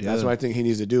got to do. That's what I think he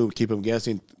needs to do. Keep him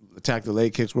guessing. Attack the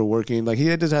leg kicks were working. Like he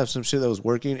had to have some shit that was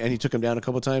working, and he took him down a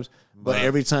couple times. But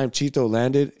every time Chito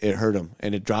landed, it hurt him,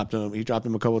 and it dropped him. He dropped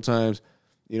him a couple times.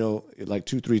 Like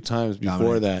 2-3 times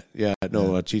before that.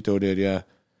 Chito did. Yeah.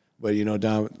 But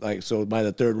Dom, so by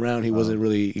the third round, he wasn't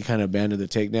really. He kind of abandoned the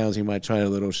takedowns. He might try a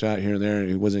little shot here and there, and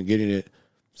he wasn't getting it.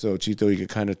 So Chito, you could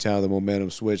kind of tell the momentum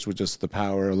switched with just the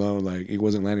power alone. Like he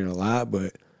wasn't landing a lot,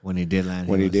 but when he did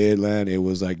land, it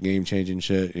was like game changing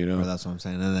shit. Well, that's what I'm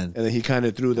saying. And then he kind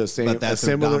of threw the same. But that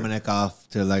threw Dominic off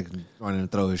to like running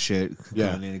and throw his shit.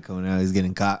 Coming in and coming out, he's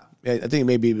getting caught. Yeah, I think it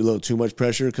may be a little too much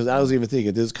pressure because I was even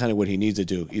thinking this is kind of what he needs to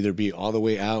do: either be all the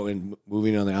way out and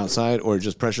moving on the outside, or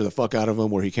just pressure the fuck out of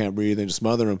him where he can't breathe and just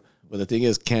smother him. But the thing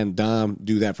is, can Dom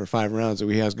do that for 5 rounds? So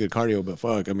he has good cardio, but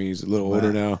fuck, I mean, he's a little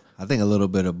older now. I think a little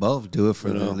bit of both. Do it for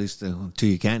at least until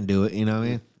you can't do it. You know what I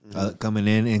mean? Mm-hmm. Coming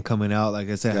in and coming out, like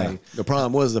I said. The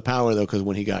problem was the power, though, because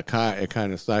when he got caught, it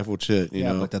kind of stifled shit. You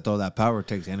know? But to throw that power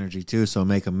takes energy, too, so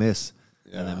make a miss.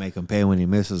 and then make him pay when he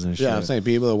misses and shit. Yeah, I'm saying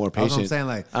people are more patient. I'm saying,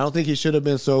 like, I don't think he should have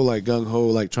been so like gung ho,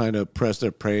 like trying to press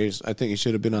their praise. I think he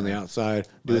should have been on the outside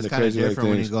doing the crazy different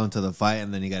when you go into the fight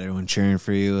and then you got everyone cheering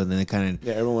for you and then it kind of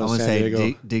everyone was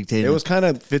dictating. It was kind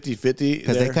of 50-50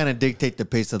 because they kind of dictate the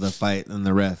pace of the fight and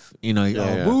the ref. You know,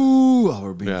 boo,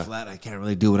 we're being flat. I can't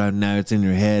really do what I'm now. It's in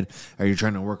your head. Or you're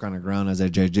trying to work on the ground as a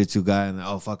jiu-jitsu guy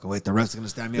and fucking wait, the ref's gonna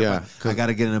stand me up. I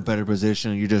gotta get in a better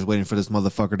position. You're just waiting for this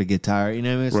motherfucker to get tired. You know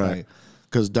what I mean? It's right.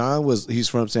 Because Don he's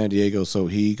from San Diego, so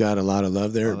he got a lot of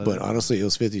love there. But honestly, it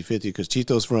was 50-50 because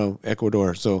Chito's from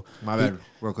Ecuador. So my bad,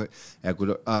 real quick.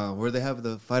 Ecuador, where they have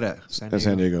the fight at?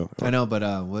 San Diego. I know, but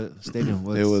what stadium?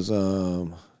 It was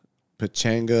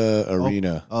Pachanga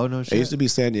Arena. Oh no, shit. It used to be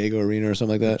San Diego Arena or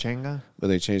something like that. Pachanga, but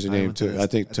they changed the name to. I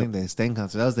think the Stain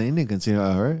concert. That was the Indian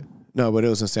casino, right? No, but it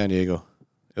was in San Diego.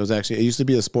 It was actually. It used to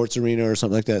be a sports arena or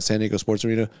something like that. San Diego Sports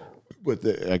Arena. But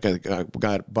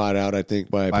got bought out, I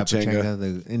think, by Pachanga,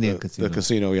 the Indian casino. The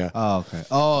casino, yeah. Oh, okay.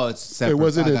 Oh, it's separate. It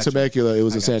wasn't in Temecula. It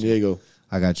was in San Diego.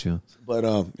 I got you. But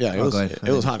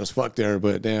it was hot as fuck there.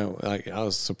 But damn, like I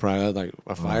was surprised, like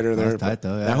a fighter there. Tight,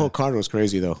 though, that whole card was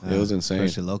crazy though. It was insane.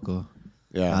 Especially local.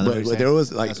 Yeah, but there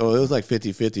was like it was like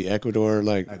 50-50. Ecuador,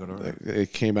 like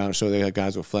it came out and showed they had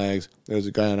guys with flags. There was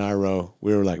a guy in our row.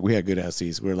 We had good ass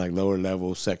seats. We were like lower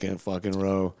level, second fucking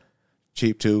row.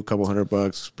 Cheap too, couple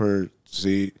 $100 per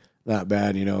seat. Not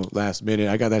bad, last minute.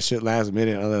 I got that shit last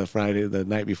minute on the Friday, the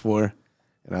night before.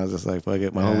 And I was just like, fuck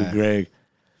it. My homie Greg,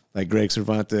 like Greg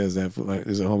Cervantes, is a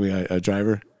homie, a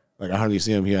driver. Like I hardly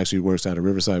see him. He actually works out of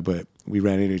Riverside, but we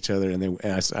ran into each other and then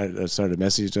I started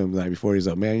messaging him the night before. He's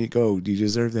like, man, you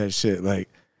deserve that shit. Like,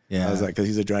 I was like, because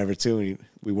he's a driver too and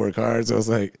we work hard. So I was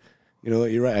like, you know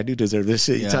what? You're right. I do deserve this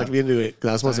shit. You talked me into it because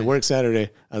I was supposed to work Saturday.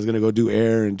 I was gonna go do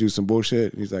air and do some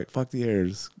bullshit. And he's like, "Fuck the air,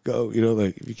 just go."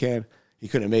 Like if you can. He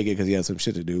couldn't make it because he had some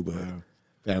shit to do, but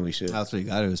family shit. That's what you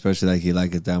got to, especially like you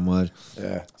like it that much.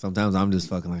 Yeah. Sometimes I'm just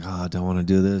fucking like, I don't want to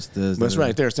do this. But it's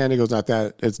right there. San Diego's not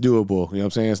that. It's doable. You know what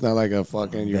I'm saying? It's not like a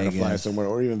fucking you gotta fly somewhere,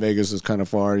 or even Vegas is kind of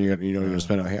far. And you're gonna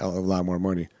spend a lot more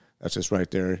money. That's just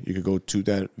right there. You could go to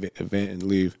that event and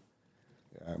leave.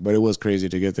 But it was crazy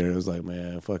to get there. It was like,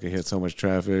 man, fucking hit so much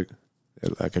traffic,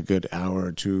 like a good hour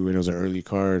or two, and it was an early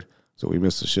card, so we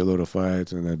missed a shitload of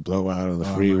fights, and then blowout on the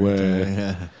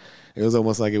freeway. It was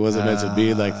almost like it wasn't meant to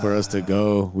be. Like for us to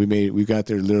go, we got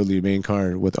there literally main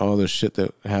card with all the shit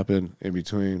that happened in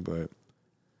between, but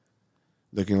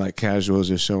looking like casuals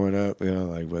just showing up,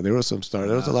 but there was some stars.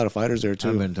 There was a lot of fighters there too.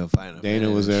 I've been to a fight. Dana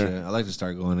was there. Shit. I like to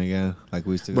start going again, like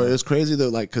we used to go. But it's crazy though,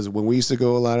 like because when we used to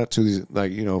go a lot to these,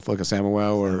 like fucking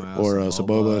Samoa or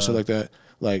Saboba and shit like that,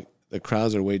 like the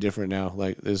crowds are way different now.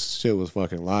 Like this shit was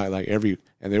fucking live, like and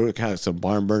they were kind of some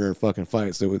barn burner fucking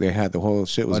fights. They had the whole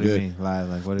shit was good. What do you mean live?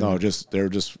 Like what? They're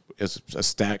just it's a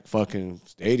stacked fucking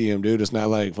stadium, dude. It's not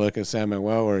like fucking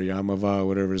Samoa or Yamava,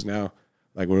 whatever it is now.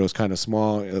 Like where it was kind of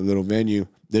small, a little venue.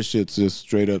 This shit's just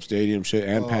straight up stadium shit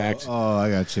and packed. Oh, I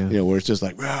got you. Where it's just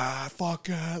like, fuck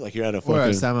yeah. Like you're at a fucking. Where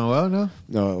at Samuel, no?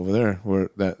 No, over there. Where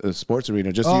that sports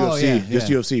arena, just UFC, just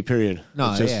UFC. Period. No,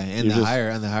 and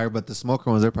the higher, but the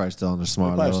smoker ones, they're probably still on the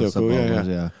small level. Still cool,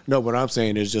 yeah. No, what I'm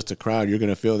saying is just the crowd. You're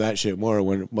gonna feel that shit more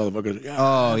when motherfuckers.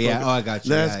 I got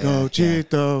you. Let's go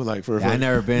Cheeto. Like I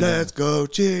never been. Let's go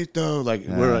Cheeto. Like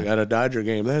we're like at a Dodger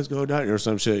game. Let's go Dodger or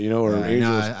some shit. Or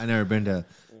Angels. I never been to.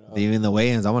 Even the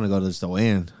weigh-ins, I want to go to the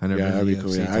weigh-in. I never been to that'd be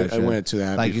cool. Yeah, I went to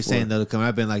that. Like you're saying, though,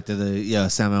 I've been like to the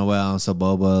Samuel and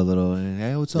Saboba a little. And,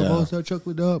 hey, what's up, boss? I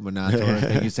chocolate up, but not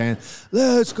you're saying,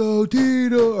 let's go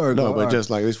Tito. Or just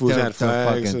like these fools had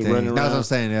flags and running around. That's what I'm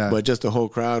saying. Yeah, but just the whole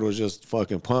crowd was just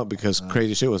fucking pumped because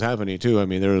crazy shit was happening too. I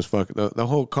mean, there was fucking the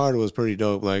whole card was pretty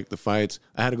dope. Like the fights,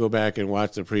 I had to go back and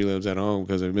watch the prelims at home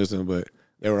because I missed them, but.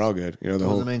 They were all good. What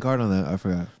was the main card on that? I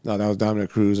forgot. No, that was Dominic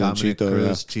Cruz and Chito.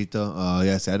 Chito. Oh,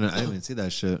 yes. I didn't even see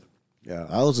that shit. Yeah,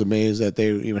 I was amazed that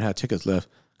they even had tickets left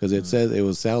because it said it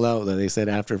was sell out. That they said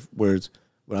afterwards,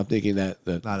 but I'm thinking that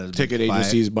the ticket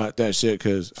agencies bought that shit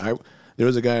because there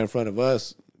was a guy in front of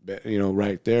us,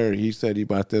 right there. He said he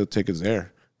bought the tickets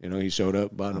there. He showed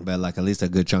up, bought them. I bet like at least a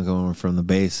good chunk of them were from the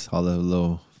base, all the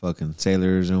little fucking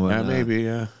sailors and whatnot. Yeah, maybe,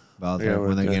 yeah.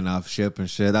 When they're getting off ship and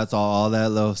shit. That's all that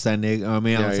little San Diego. I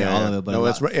mean, I don't say all of it, but no,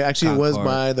 it was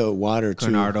by the water too.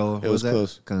 Coronado. It was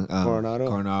close.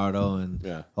 Coronado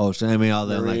and ocean. I mean, all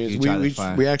that like you try to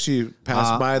find. We actually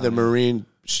passed by the marine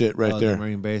shit right there, the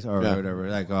marine base or whatever.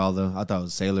 Like all the, I thought it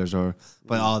was sailors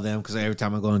but all of them because every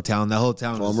time I go in town, that whole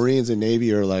town. Well, Marines and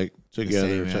Navy are like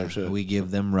together. Same, we give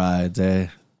them rides.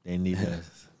 They need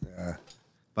us. Yeah.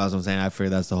 That's what I'm saying. I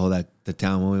figured that's the whole the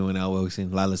town when we went out. We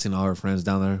seen Lila, seen all her friends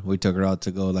down there. We took her out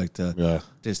to go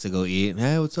just to go eat. And,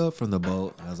 hey, what's up from the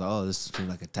boat? And I was like, oh, this seems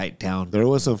like a tight town. There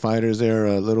was some fighters there.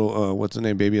 A little what's the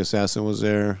name? Baby Assassin was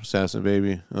there. Assassin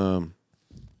Baby. Brandon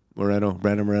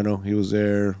Moreno. He was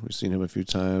there. We've seen him a few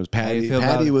times.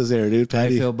 Patty was there, dude. How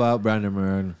do you feel about Brandon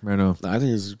Moreno? I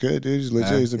think he's good, dude. He's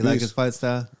legit. He's a beast. You like his fight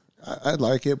style? I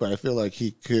like it, but I feel like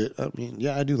he could. I mean,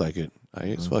 yeah, I do like it.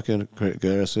 He's fucking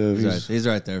aggressive. He's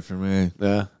right there for me.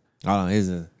 Yeah. I don't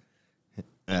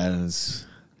know.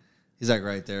 He's like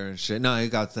right there and shit. No, he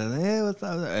got the hey, what's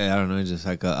up? Hey, I don't know. He's just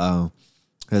like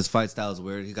his fight style is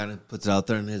weird. He kind of puts it out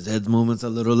there, and his head movements a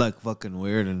little like fucking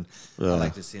weird. And I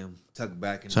like to see him tuck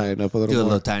back and tighten up a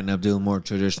little, tighten up, do more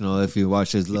traditional. If you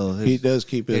watch he does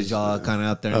keep his jaw kind of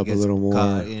out there, up a little more,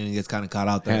 and he gets kind of caught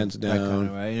out there, hands down, kind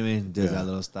of, right? You know what I mean, does that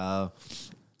little style.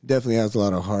 Definitely has a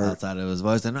lot of heart outside of his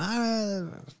voice, and I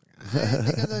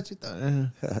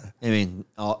mean,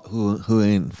 who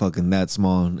ain't fucking that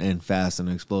small and fast and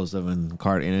explosive and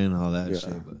cart in and all that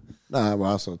shit. But nah, I'm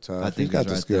also tough. I think he's got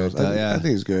the skills. I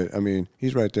think he's good. I mean,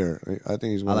 he's right there. I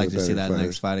think he's one of the better fighters. I like to see that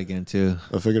next fight again too.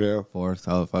 Figueroa. Fourth.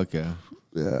 Oh fuck yeah.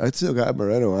 Yeah, I still got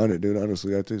Moreno on it, dude.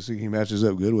 Honestly, I think he matches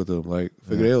up good with him. Like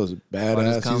Figueroa's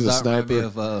badass. He's a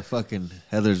sniper. Of fucking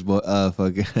Heather's boy.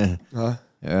 Fucking. Huh?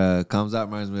 Comes out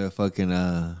reminds me of fucking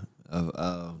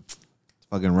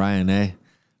fucking Ryan, eh?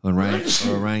 When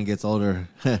Ryan gets older.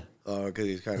 Oh, because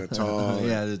he's kind of tall.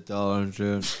 Yeah, he's tall and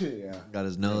shit. Yeah, got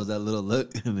his nose that little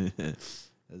look. He's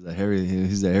a hairy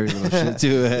little shit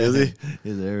too. Is he?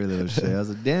 He's a hairy little shit. I was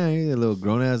like, damn, he's a little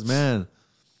grown ass man.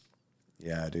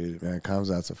 Yeah, dude, man,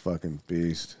 Kamzat's a fucking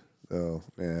beast. Oh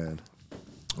man,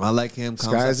 I like him.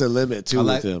 Sky's the limit too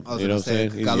with him. You know what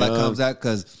I'm saying? I like Kamzat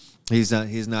because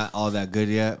he's not all that good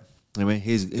yet. I mean,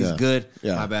 he's good.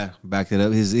 Yeah. My bad. Backed it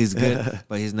up. He's good,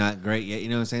 but he's not great yet. You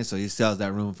know what I'm saying? So he still has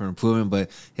that room for improvement.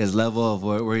 But his level of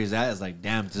where he's at is like,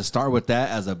 damn, to start with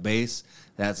that as a base,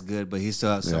 that's good. But he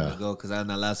still has something to go. Because in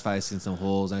that last fight, I seen some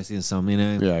holes. I seen some, you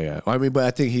know. Yeah. I mean, but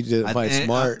I think he did fight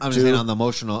smart. I'm just saying on the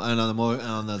emotional and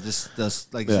on the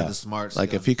the smart.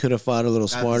 Like if he could have fought a little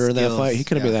smarter in that fight, he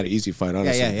could have made that an easy fight.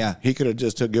 Honestly, yeah. He could have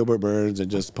just took Gilbert Burns and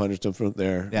just punished him from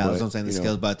there. Yeah, that's what I'm saying. The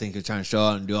skills, but I think you're trying to show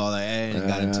out and do all that, and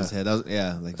got into his head.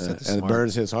 And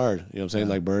Burns hits hard. You know what I'm saying?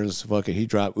 Like Burns, fucking, he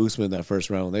dropped Usman that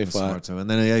first round when they fought. And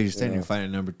then you're saying you're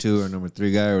fighting number 2 or number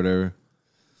 3 guy or whatever.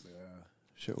 Yeah.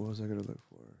 Shit, what was I gonna look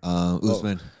for?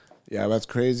 Usman. Yeah, that's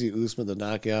crazy. Usman, the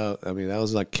knockout. I mean, that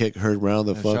was like kick heard around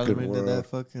the fucking world. Did that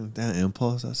fucking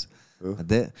Impulse.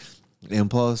 That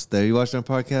Impulse. Did you watch that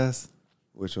podcast?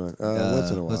 Which one? Once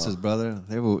in a while. What's his brother?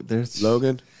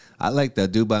 Logan. I like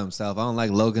that dude by himself. I don't like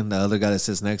Logan, the other guy that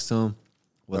sits next to him.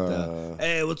 With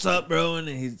hey, what's up, bro? And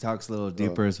he talks a little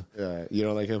deeper. Yeah, you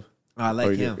don't like him? I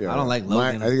like him. Yeah. I don't like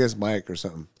Logan. Mike, I think it's Mike or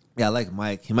something. Yeah, I like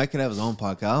Mike. He might could have his own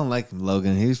podcast. I don't like him,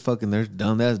 Logan. He's fucking. There's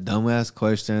dumbass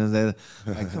questions.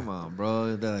 Like, come on,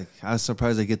 bro. I'm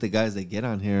surprised they get the guys they get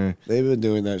on here. They've been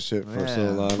doing that shit for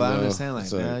so long. But I'm just saying,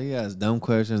 like, man, he has dumb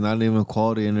questions. Not even a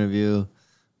quality interview.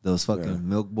 Those fucking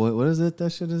Milk Boy. What is it?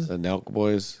 That shit is the Nelk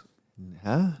Boys.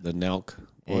 Huh? The Nelk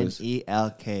Boys.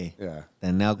 NELK. Yeah. The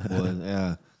Nelk Boys.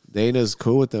 Yeah. Dana's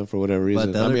cool with them for whatever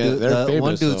reason. But they're famous,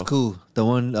 one dude's cool. The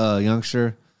one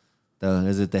youngster.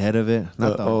 Is it the head of it? The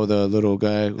little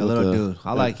guy. The little dude.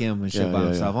 I like him and shit by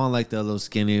himself. I don't like the little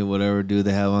skinny whatever dude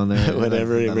they have on there.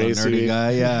 Whatever the nerdy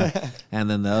guy, yeah. And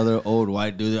then the other old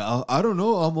white dude. I don't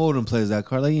know. I'm old and plays that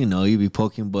card. Like, you know, you be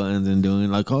poking buttons and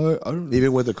doing like, oh, I don't know.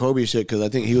 Even with the Kobe shit, because I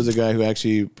think he was the guy who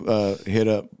actually hit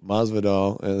up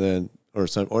Masvidal and then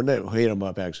hit him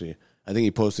up actually. I think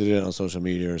he posted it on social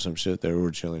media or some shit. They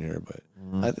were chilling here,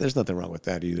 but there's nothing wrong with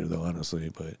that either, though,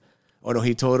 honestly. But oh no,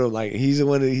 he told him like he's the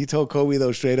one. He told Kobe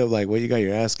though straight up like, "Well, you got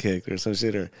your ass kicked or some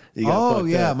shit, or you got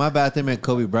fucked up." My bad. They meant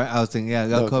Kobe Bryant. I was thinking,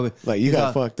 Kobe. Like you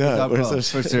got fucked up. Bro,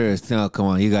 for serious. No, come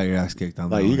on, you got your ass kicked on.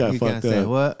 Like you got fucked up. Say,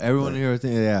 what? Everyone here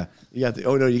thinking, yeah. You got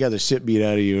you got the shit beat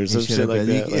out of you or some shit like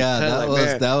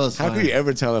that. That was. How could you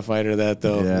ever tell a fighter that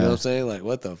though? Yeah. You know what I'm saying? Like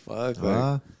what the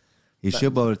fuck? You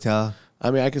should be able to tell. I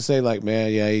mean, I could say like, man,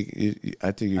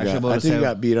 I think you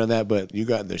got beat on that, but you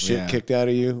got the shit kicked out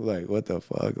of you. Like, what the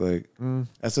fuck? Like,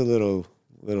 that's a little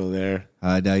there.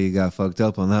 I doubt you got fucked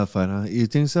up on that fight, huh? You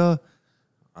think so?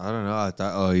 I don't know. I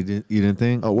thought, you didn't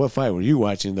think? Oh, what fight were you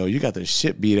watching though? You got the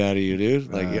shit beat out of you,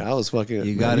 dude. Like, I was fucking.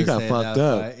 You got fucked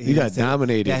up. You got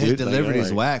dominated. Yeah, his delivery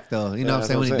is whack though. You know what I'm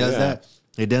saying when he does that.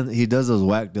 He does those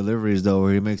whack deliveries though,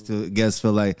 where he makes the guests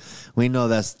feel like we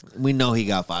know he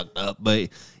got fucked up, but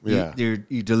your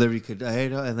delivery could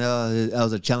and that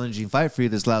was a challenging fight for you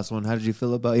this last one. How did you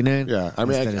feel about Yeah, I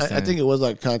mean, I think it was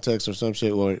like context or some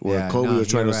shit where Kobe was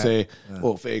trying to say,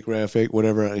 "Oh, fake ref, fake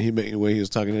whatever." And he made the way he was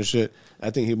talking this shit.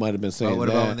 I think he might have been saying. But what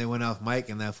about when they went off mic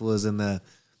and that fool was in the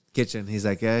kitchen? He's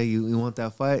like, "Yeah, you want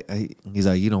that fight?" He's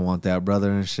like, "You don't want that,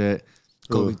 brother," and shit.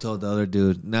 Kobe told the other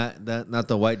dude, not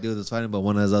the white dude that's fighting, but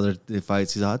one of his other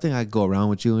fights. He's like, I think I could go around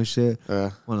with you and shit.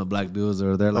 One of the black dudes,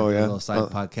 or they're like little side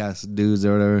podcast dudes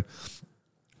or whatever.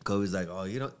 Kobe's like, oh,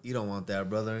 you don't want that,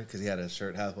 brother, because he had his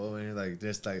shirt half open. He's like,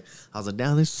 just like, I was like,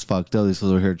 damn, this is fucked up. These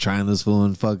fools are here trying this fool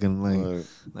and fucking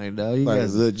like, no, you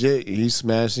guys legit. He's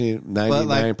smashing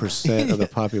 99% of the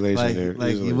population there.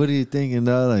 Like, what are you thinking,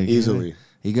 though? Like, easily.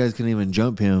 You guys couldn't even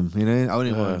jump him, I wouldn't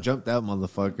even want to jump that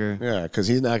motherfucker. Yeah, because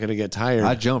he's not gonna get tired.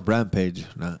 I jump Rampage.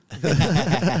 No.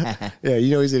 Yeah,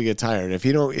 he's gonna get tired. If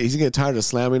he's gonna get tired of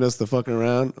slamming us the fucking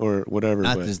around or whatever.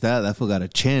 Not just that fool got a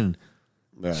chin.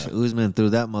 Yeah. Usman threw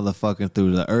that motherfucker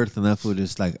through the earth, and that fool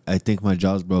just like, I think my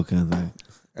jaw's broken. Like,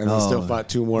 and he still fought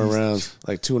 2 more rounds,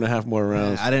 like 2.5 more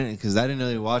rounds. I didn't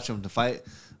really watch him to fight.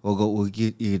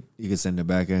 You could send it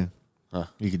back in. Huh?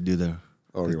 You could do the.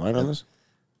 Oh, rewind on this.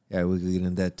 Yeah, we could get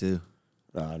into that too.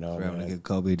 No, I'm gonna get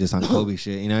Kobe just on Kobe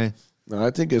shit, No, I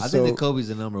think think that Kobe's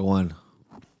the number one.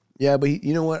 Yeah, but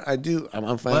you know what? I do.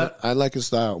 I'm fine. I like his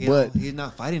style, but he's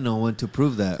not fighting no one to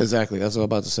prove that. Exactly. That's what I'm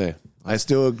about to say. I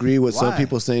still agree with some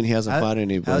people saying he hasn't fought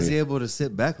anybody. How's he able to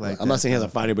sit back like that? I'm not saying he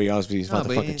hasn't fought anybody else, but he's fought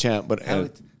the fucking champ. But how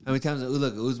many times?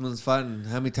 Look, Usman's fighting.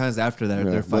 How many times after that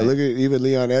they're fighting? But look at even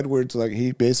Leon Edwards. Like,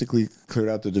 he basically cleared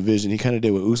out the division. He kind of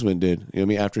did what Usman did. You know what I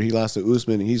mean? After he lost to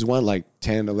Usman, he's won like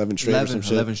 10, 11 straight or some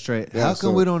shit. 11 straight. Yeah, how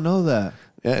come we don't know that?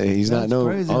 Yeah, he's not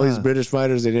known. All these British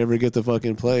fighters, they never get the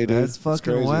fucking play, dude. That's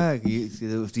fucking whack. You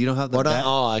don't have the. Well, not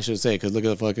all, I should say, because look at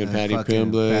the fucking Paddy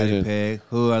Pimblett. Paddy Pig.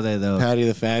 Who are they though? Paddy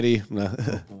the Fatty.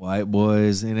 White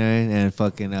boys, and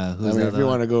fucking. Who's if you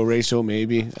want to go racial,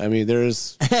 maybe. I mean,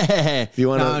 there's. If you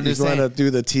want to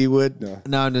do the T-Wood.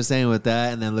 No, I'm just saying with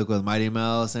that, and then look with Mighty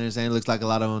Mouse, and you're saying it looks like a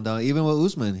lot of them don't. Even with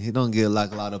Usman, he don't get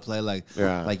like a lot of play like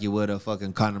you would a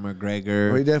fucking Conor McGregor.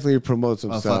 Well, he definitely promotes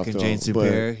himself. Fucking Jane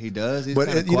Superior, he does. He's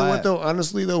but you know what though?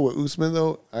 Honestly, though, with Usman,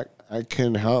 though, I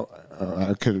can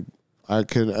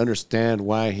understand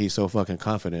why he's so fucking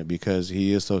confident, because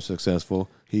he is so successful.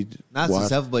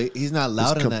 Successful, but he's not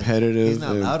loud in competitive. He's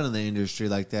not loud in the industry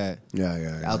like that.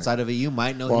 Yeah. Outside of it, you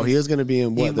might know. Well, he is going to be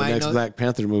in the next Black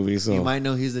Panther movie. So you might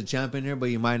know he's the champion here,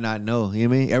 but you might not know. You know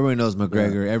what I mean? Everyone knows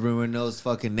McGregor. Yeah. Everyone knows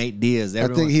fucking Nate Diaz. I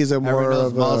think he's everyone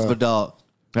knows Masvidal.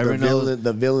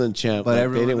 The villain champ, but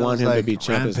they didn't want him to be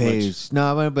champ as much.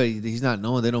 No, but he's not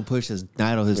known. They don't push his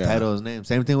title, his name.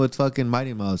 Same thing with fucking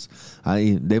Mighty Mouse.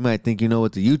 They might think you know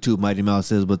what the YouTube Mighty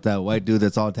Mouse is, but that white dude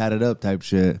that's all tatted up type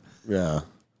shit. Yeah.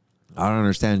 I don't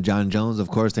understand John Jones. Of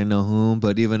course, they know whom,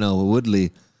 but even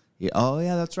Woodley.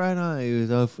 That's right. He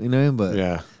was, but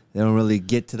yeah. They don't really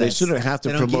get to that. They shouldn't have to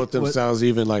promote themselves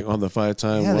even like on the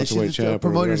 5-time welterweight champ.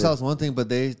 Promote yourselves one thing, but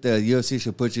the UFC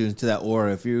should put you into that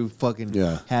aura. If you fucking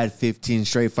had 15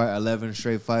 straight fights, 11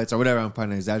 straight fights, or whatever, I'm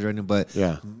probably exaggerating, but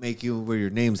make you where your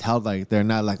name's held like they're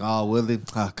not like, Woodley,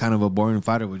 kind of a boring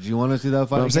fighter. Would you want to see that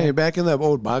fight? I'm saying back in the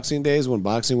old boxing days when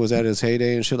boxing was at its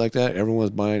heyday and shit like that, everyone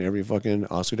was buying every fucking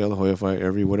Oscar De La Hoya fight,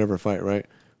 every whatever fight, right?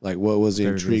 Like, what was the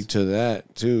intrigue to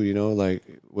that, too, Like,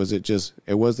 was it just,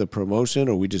 it was the promotion,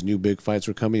 or we just knew big fights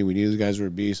were coming, we knew these guys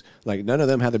were beasts? Like, none of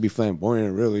them had to be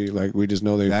flamboyant, really. Like, we just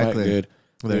know they fight good.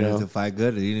 They have to fight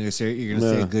good. You're going to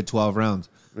see a good 12 rounds.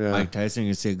 Yeah. Mike Tyson,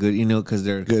 you say good, because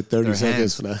they're good 30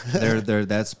 seconds. they're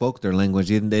that spoke their language.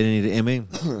 They didn't need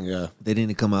to, they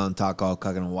didn't come out and talk all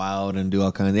fucking wild and do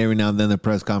all kinds. Every now and then the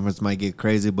press conference might get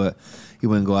crazy, but he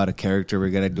wouldn't go out of character.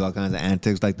 We got to do all kinds of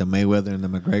antics like the Mayweather and the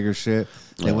McGregor shit.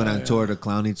 They went on tour to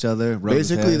clown each other.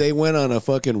 Basically, they went on a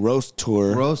fucking roast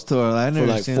tour. I never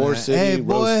for like seen 4-city hey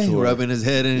boy, tour. Rubbing his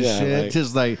head and shit,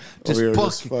 just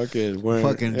fucking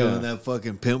doing that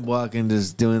fucking pimp walk and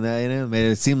just doing that.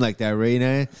 Made it seem like that,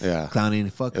 right? Yeah, clowning.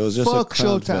 Fuck. It was just fuck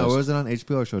Showtime. Or was it on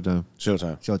HBO or Showtime?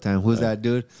 Showtime. Who's that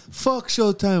dude? Fuck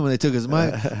Showtime when they took his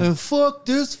mic and fuck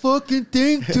this fucking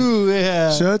thing too.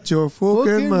 Yeah. Shut your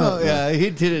fucking mouth. Yeah,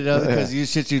 he did it because you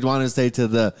shit you'd want to say to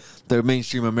the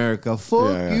mainstream America.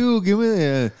 Fuck you, give me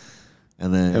that.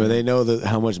 And then they know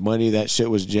how much money that shit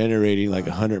was generating, like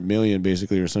 $100 million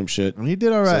basically or some shit. And he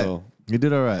did all right. He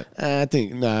did all right. I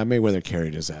think Mayweather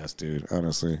carried his ass, dude.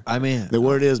 Honestly, I mean, the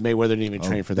word is Mayweather didn't even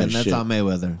train for that shit. That's on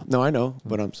Mayweather. No, I know,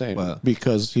 but I'm saying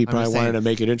because he probably wanted to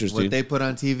make it interesting. What they put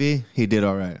on TV, he did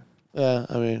all right. Yeah,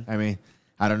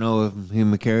 I I don't know if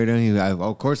he carried him.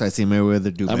 Of course, I see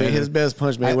Mayweather do. I mean, his best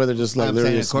punch, Mayweather just like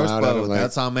literally smiled at him. Like,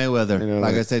 that's on Mayweather. You know,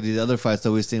 like I said, these other fights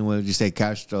that we seen. What did you say,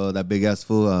 Castro? That big ass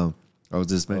fool. I was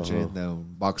just mentioning the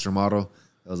boxer model.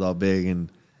 That was all big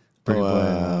and pretty.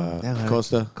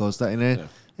 Costa, you know.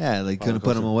 Yeah, like couldn't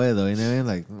put him away though. You know what I mean?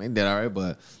 Like he did all right,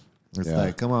 but. It's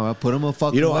like, come on, I put him a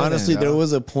fucking. You know, honestly, there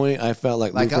was a point I felt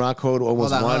like Luke Rockhold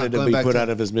almost wanted to be put out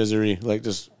of his misery, like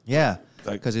just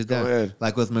because he's done.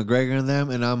 Like with McGregor and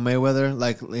them, and I'm Mayweather.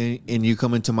 Like, and you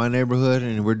come into my neighborhood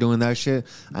and we're doing that shit.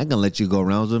 I ain't gonna let you go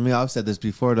rounds with me. I've said this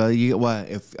before. Though,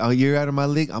 if you're out of my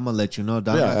league, I'm gonna let you know.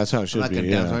 Dog. Yeah, that's how it should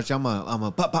be. I'm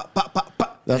a pop.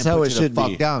 That's how it should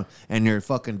be. Down, and you're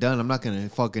fucking done. I'm not gonna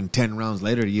fucking 10 rounds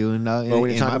later to you. And but when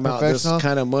you're talking about this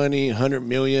kind of money, 100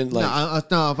 million, like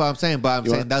no, I'm saying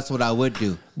that's what I would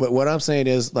do. But what I'm saying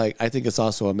is, like, I think it's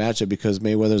also a matchup because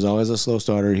Mayweather's always a slow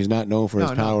starter. He's not known for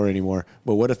his power anymore.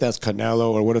 But what if that's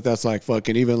Canelo, or what if that's like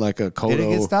fucking even like a Cotto? Did it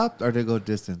get stopped or did it go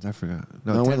distance? I forgot.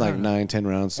 No, it went like 9-10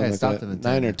 rounds. Something like that.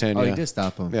 9 or 10. Oh, he did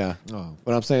stop him. Yeah. Oh.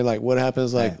 But I'm saying, like, what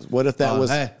happens? Like, what if that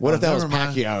was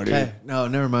Pacquiao, dude? Hey, no,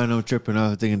 never mind. I'm tripping. I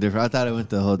was thinking different. I thought it went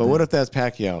the whole. But what if that's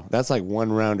Pacquiao? That's like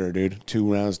 1 rounder, dude.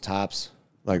 2 rounds tops.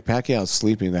 Like Pacquiao's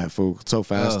sleeping that fool so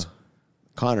fast.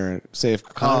 Conor, say if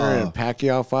Conor and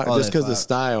Pacquiao fought, just because the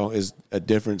style is a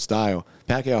different style.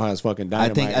 Pacquiao has fucking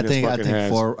dynamite in his fucking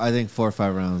hands. I think 4 or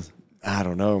 5 rounds. I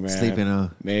don't know, man. Sleeping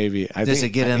on. Maybe. Just to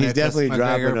get in he's there. Definitely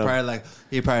dropping him.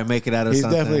 He'd probably make it out of he's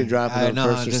something. He's definitely dropping him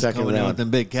first or second round. With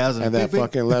them big calves and that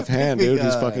fucking left hand, dude.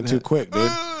 He's fucking too quick, dude.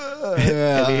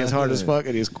 And he's hard as fuck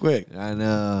and he's quick. I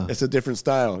know. It's a different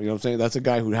style. You know what I'm saying? That's a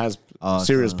guy who has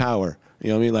serious power. You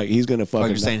know what I mean? Like, he's going to fucking... Or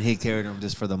you're saying he carried him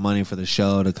just for the money, for the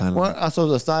show, to kind of... Well, also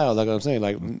the style, like I'm saying.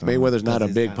 Like, Mayweather's not a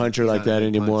big puncher like that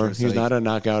anymore. He's not a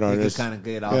knockout artist. He could kind of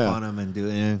get off on him and do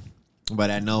it.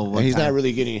 But I know he's not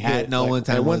really getting hit. No one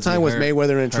time. At one time was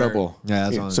Mayweather in trouble.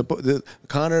 Yeah, that's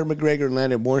Conor McGregor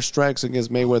landed more strikes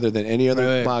against Mayweather than any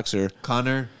other boxer.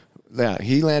 Conor? Yeah,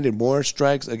 he landed more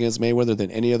strikes against Mayweather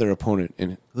than any other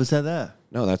opponent. Who said that?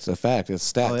 No, that's a fact.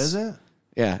 It's stats. Oh, is it?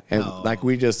 Yeah, and like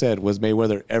we just said, was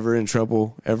Mayweather ever in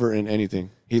trouble, ever in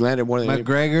anything? He landed more than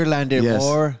McGregor landed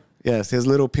more? Yes, his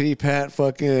little pity pat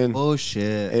fucking...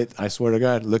 Bullshit. I swear to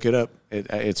God, look it up.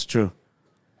 It's true.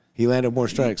 He landed more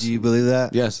strikes. Do you believe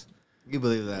that? Yes. You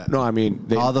believe that? No, I mean...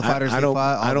 all the fighters he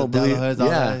fought, I don't believe...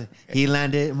 he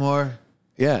landed more?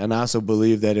 Yeah, and I also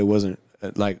believe that it wasn't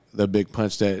like the big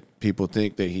punch that people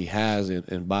think that he has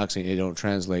in boxing. It don't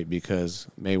translate because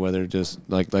Mayweather just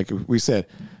like we said,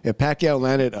 if Pacquiao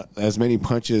landed as many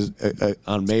punches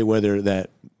on Mayweather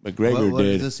that McGregor did. What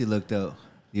is this he looked up?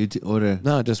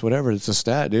 No, just whatever. It's a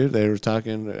stat, dude. They were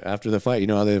talking after the fight. You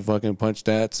know how they fucking punch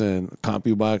stats and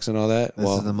CompuBox and all that. This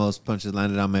is the most punches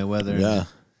landed on Mayweather. Yeah.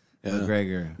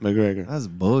 McGregor. That's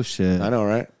bullshit. I know,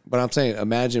 right? But I'm saying,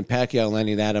 imagine Pacquiao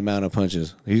landing that amount of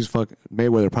punches.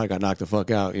 Mayweather probably got knocked the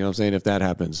fuck out. You know what I'm saying? If that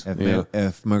happens, if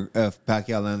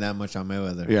Pacquiao landed that much on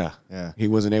Mayweather, yeah, he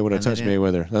wasn't able to touch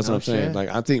Mayweather. That's what I'm saying. Like,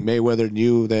 I think Mayweather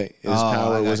knew that his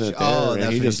power wasn't there,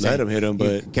 and he just let him hit him.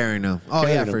 But carrying him. Oh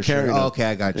yeah, for sure. Okay,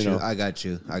 I got you. I got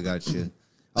you.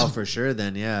 Oh, for sure.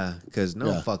 Then because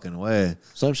fucking way.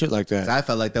 Some shit like that. I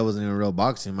felt like that wasn't even a real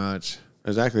boxing match.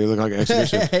 Exactly, it looked like an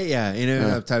exhibition.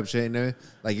 Type shit.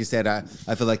 Like you said, I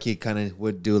feel like he kind of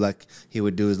would do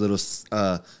his little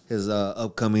his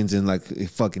upcomings in like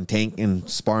fucking tank and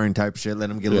sparring type shit. Let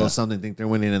them get a little something, think they're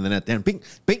winning, and then at the end, ping,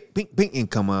 and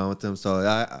come out with them. So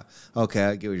I get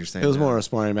what you're saying. It was more a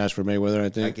sparring match for Mayweather, I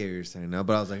think. I get what you're saying now,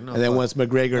 but I was like, no. And then once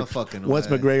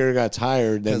McGregor got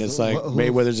tired, then it's like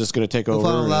Mayweather's just gonna take over.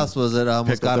 Who last was it?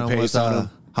 Almost got him with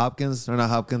Hopkins or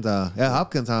not Hopkins?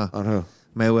 Hopkins, huh? On who?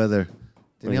 Mayweather.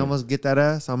 Didn't he almost get that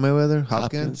ass on Mayweather?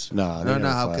 Hopkins? No, not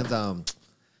Hopkins.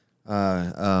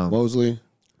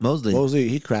 Mosley,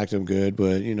 he cracked him good,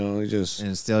 but he just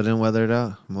and still didn't weather it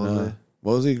out.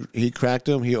 Mosley, he cracked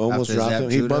him. He almost dropped him.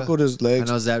 He buckled his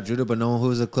legs. I know Zab Judah, but no one who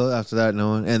was a close after that. No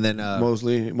one. And then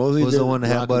Mosley was the one that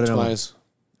had butted him twice.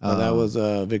 That was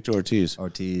Victor Ortiz. I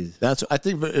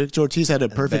think Victor Ortiz had a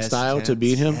perfect style to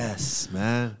beat him. Yes,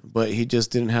 man. But he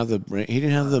just didn't have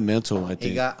the mental. I think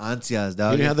he got ansias,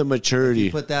 dog. He didn't have the maturity. If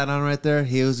you put that on right there,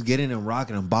 he was getting him,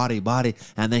 rocking him, body,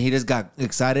 and then he just got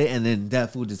excited, and then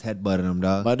that fool just headbutted him,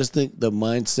 dog. I just think the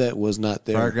mindset was not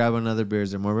there. Before I grab another beer,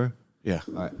 is there more beer? Yeah.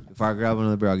 All right. Before I grab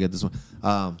another beer, I'll get this one.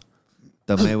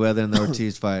 The Mayweather and the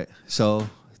Ortiz fight. So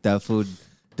that fool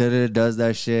does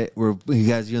that shit where he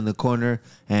has you in the corner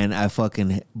and I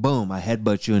fucking boom, I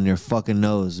headbutt you in your fucking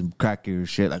nose and crack your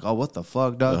shit like, oh, what the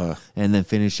fuck, dog? And then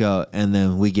finish out and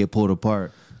then we get pulled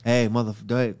apart. Hey,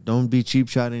 motherfucker, don't be cheap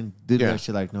shotting. Do that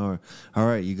shit like no. All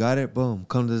right, you got it. Boom,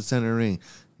 come to the center ring.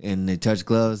 and they touch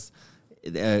gloves.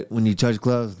 When you touch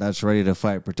gloves, that's ready to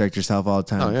fight. Protect yourself all the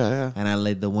time. Oh yeah. And I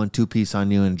laid the 1-2 piece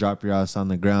on you and drop your ass on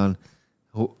the ground.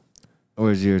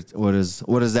 What is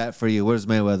that for you? What is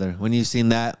Mayweather? When you seen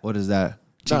that, what is that?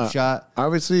 Cheap shot?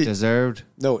 Obviously deserved.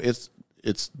 No, it's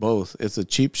both. It's a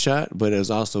cheap shot, but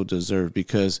it's also deserved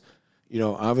because,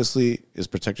 obviously it's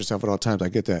protect yourself at all times. I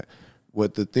get that.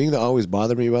 What the thing that always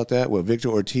bothered me about that, what Victor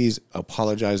Ortiz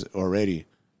apologized already,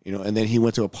 and then he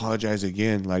went to apologize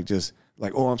again,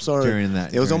 oh, I'm sorry. During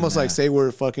that, it was almost like say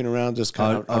we're fucking around, just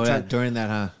kind of. During that,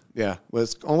 huh? Yeah, well,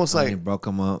 it's almost like he broke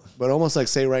him up. But almost like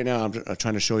say right now, I'm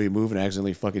trying to show you a move and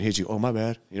accidentally fucking hit you. Oh my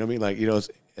bad. You know what I mean? Like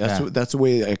that's the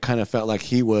way it kind of felt like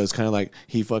he was kind of like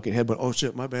he fucking headbutt. Oh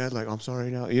shit, my bad. Like I'm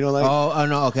sorry now. Oh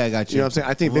no, okay, I got you. You know what I'm saying?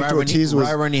 I think Victor Ortiz was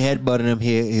right when he headbutted him.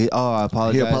 I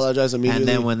apologize. He apologized immediately, and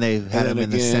then when they had him in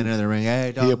the center of the ring,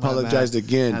 hey, dog, he apologized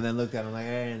again, and then looked at him like,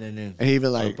 hey, and then he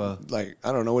even like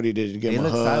I don't know what he did to give him a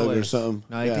hug or something.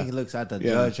 No, I think he looks at the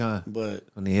judge, huh? But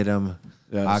when he hit him.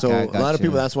 Yeah, so a lot of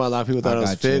people. That's why a lot of people thought it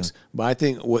was fixed. But I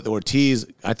think with Ortiz,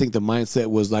 I think the mindset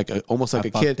was like almost like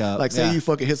a kid. Up. Like say you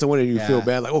fucking hit someone and you feel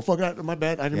bad, like oh fuck, my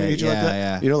bad, I didn't mean to hit you like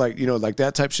that. Yeah. Like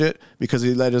that type shit because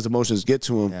he let his emotions get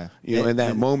to him. Yeah. In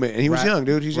that moment, and he was young,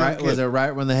 dude. He's young. Was it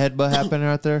right when the headbutt happened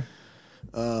out there?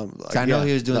 I know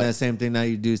he was doing that same thing. Now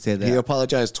you do say that he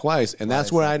apologized twice, and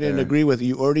that's where I didn't agree with.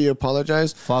 You already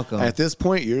apologized. Fuck him. At this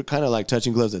point, you're kind of like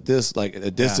touching gloves at this, like at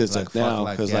a distance now,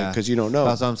 because you don't know.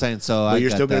 That's what I'm saying. So but you're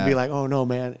still gonna be like, oh no,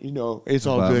 man, it's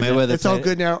all good. It's all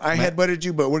good now. I headbutted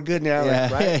you, but we're good now,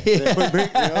 right?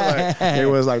 It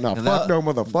was like, no, fuck no,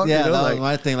 motherfucker. Yeah, that was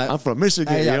my thing. Like I'm from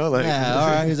Michigan, all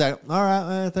right. He's like, all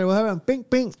right, what happened? Ping,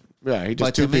 ping. Yeah, he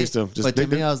just two-pieced him. But to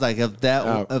me, I was like, if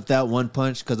that one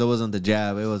punch, because it wasn't the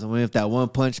jab, if that one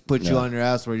punch put you on your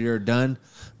ass where you're done,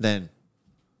 then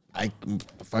fuck,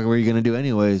 what were you gonna do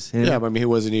anyways? Yeah, but I mean, he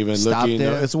wasn't even looking.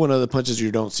 It's one of the punches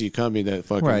you don't see coming that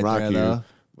fucking rock you. Though.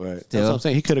 But that's what I'm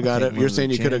saying. He could have got up. You're saying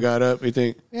he could have got up. You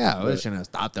think? Yeah, we shouldn't have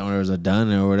stopped him when there was a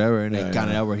done or whatever, and they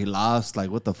counted out where he lost.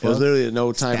 Like what the fuck? There was literally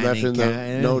no time left in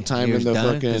the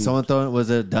fucking. Did someone throw it?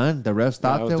 Was it done? The ref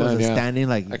stopped it. Was it standing?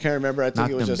 Like I can't remember. I think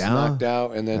it was just knocked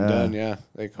out and then done. Yeah,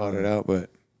 they caught it out,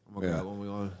 but.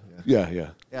 Yeah.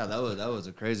 Yeah, that was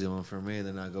a crazy one for me.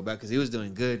 Then I go back because he was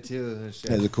doing good too. And shit.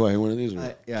 That's a quiet one of these.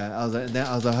 I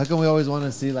was like, how come we always want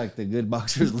to see like the good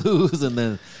boxers lose, and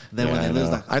then when they lose,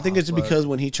 like I think it's because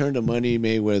when he turned to Money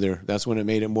Mayweather, that's when it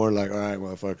made it more like, all right,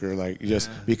 motherfucker, like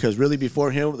because really before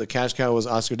him, the cash cow was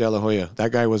Oscar De La Hoya.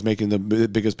 That guy was making the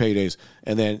biggest paydays,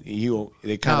 and then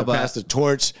they kind of passed the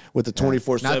torch with the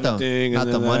 24/7 thing. Not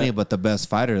the money, but the best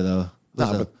fighter though.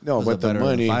 But the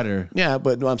money. Fighter. Yeah,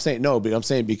 but I'm saying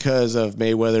because of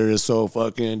Mayweather is so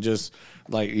fucking just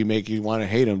like you want to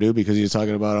hate him, dude, because he's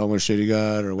talking about how much shit he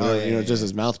got or whatever. Just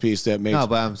his mouthpiece that makes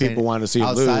people want to see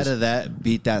him lose. Outside of that,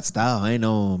 beat that style. I ain't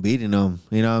no beating him.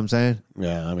 You know what I'm saying?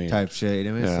 Yeah, I mean type shit.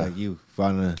 I mean, it's like you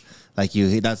want to. Like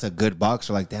that's a good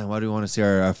boxer. Like, damn, why do we want to see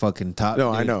our fucking top?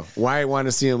 No, dude? I know why I want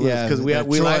to see him lose because we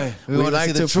like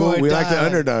the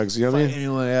underdogs. You know what I mean?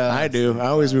 Anyway, I do. I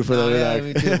always root for the underdog.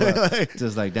 Me too,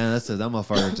 just like damn, that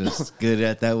motherfucker just good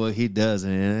at that what he does.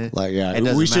 And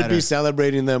we should be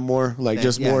celebrating them more. Like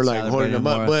more like holding them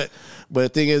up, But the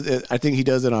thing is, I think he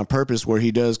does it on purpose where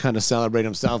he does kind of celebrate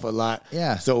himself a lot.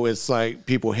 Yeah. So it's like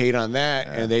people hate on that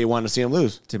and they want to see him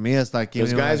lose. To me, it's like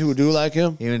there's guys who do like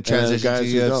him. Even transition to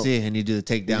UFC and you do the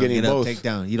takedown, get up,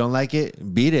 takedown. You don't like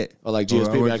it, beat it. Or like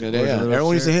GSP back in the day. Yeah.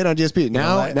 Everyone used to hit on GSP.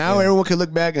 Now everyone can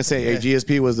look back and say, hey,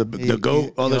 GSP was the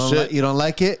GOAT, all this shit. You don't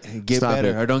like it, get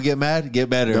better. Or don't get mad, get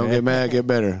better. Don't get mad, get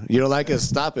better. You don't like it,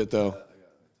 stop it, though.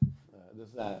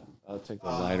 I'll take the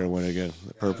lighter one again,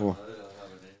 the purple.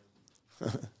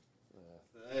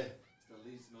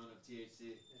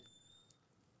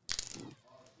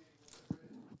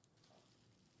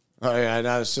 Oh yeah,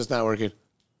 no, it's just not working.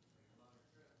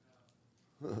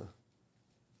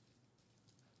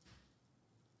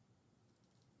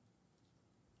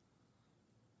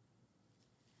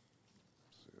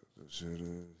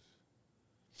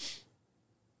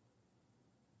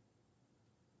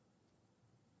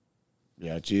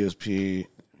 Yeah, GSP.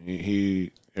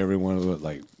 Everyone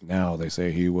like now they say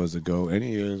he was the GOAT, and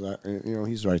he is.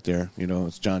 He's right there.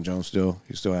 It's John Jones still.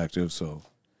 He's still active, so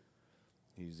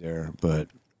he's there. But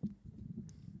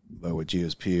with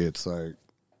GSP, it's like,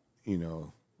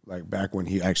 like back when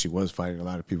he actually was fighting, a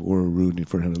lot of people were rooting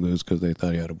for him to lose because they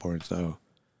thought he had a boring style.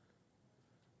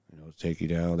 Take you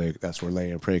down. That's where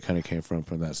Lay and Pray kind of came from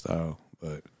that style.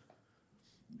 But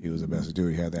he was the best to do.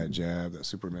 He had that jab, that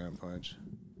Superman punch.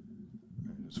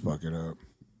 Just fuck it up.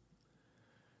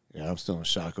 Yeah, I'm still in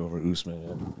shock over Usman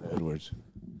and Edwards.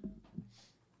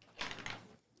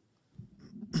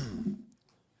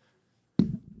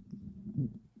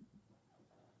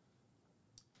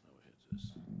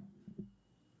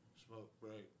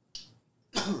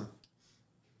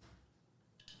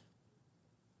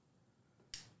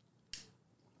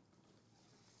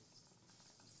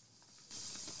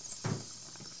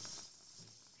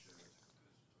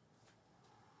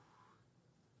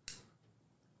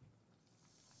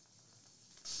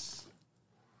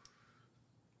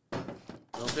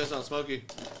 Don't piss on Smokey.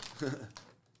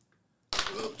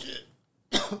 Oh, shit.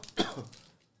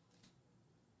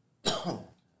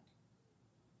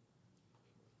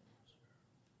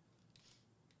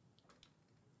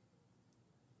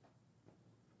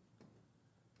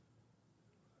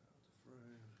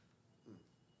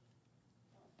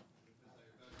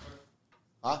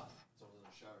 Huh? Someone's in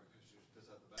the shower because she was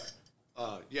pissed out the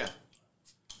back. Yeah.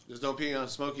 Just don't pee on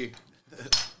Smokey.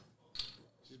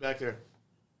 She's back there.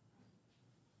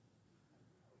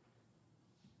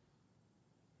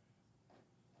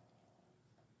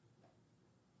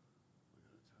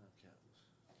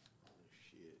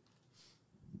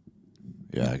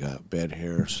 Yeah, I got bed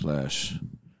hair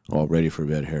 / all ready for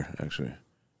bed hair, actually.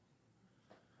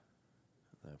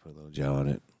 I put a little gel on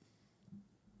it.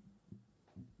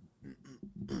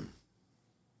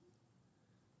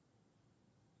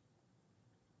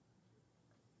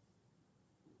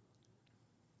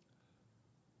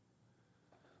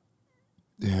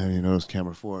 Yeah, you notice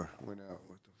camera 4 went out.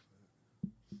 What the fuck?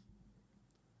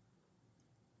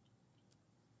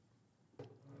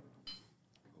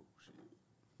 Oh, shit.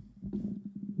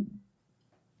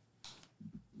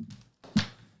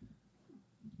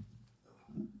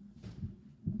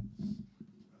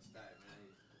 That's that, man.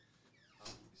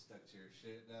 You stuck to your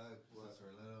shit, dog. Since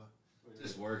we're little.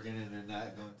 Just working and then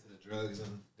not going to the drugs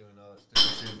and doing all the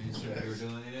stupid shit we were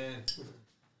doing it in.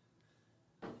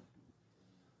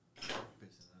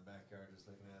 Just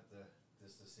looking at the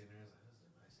scenery, like, those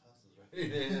are nice houses right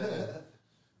here.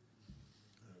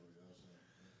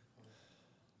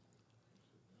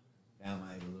 Damn,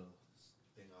 I ate a little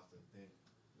thing off the thing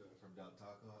from Del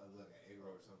Taco. It looked like an egg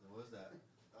roll or something. What was that?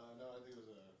 No, I think it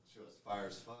was she was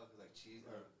fire as fuck. It was like cheese.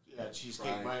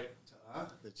 Cheesecake bite. Huh?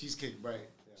 The cheesecake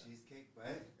bite. Yeah. Cheesecake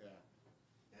bite? Yeah.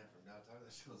 Damn, from Del Taco,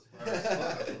 that shit was fire as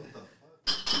fuck. What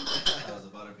the fuck? I was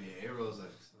about to be an egg roll. I was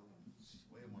like,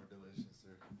 way more delicious,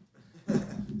 sir.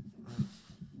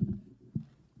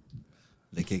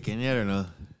 They kick in yet or no?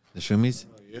 The Shummies?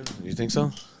 Oh, yeah. You think so?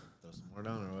 Throw some more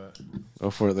down or what? Go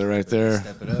for it. They're right there.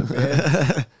 Step it up,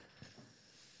 man.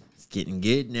 It's getting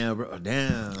good now, bro.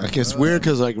 Damn. Like, it's weird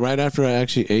because, like, right after I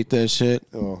actually ate that shit,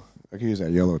 I can use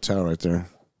that yellow towel right there.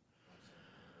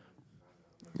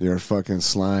 You're a fucking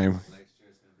slime. Next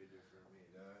year it's going to be different for me,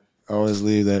 dog. Always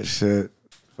leave that shit.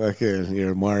 Fucking,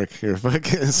 you're Mark. You're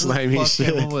fucking slimy fuck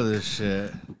shit. Fuck with this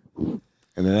shit.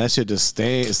 And then that shit just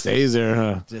stays there,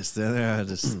 huh? Just in there.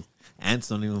 Ants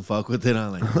don't even fuck with it.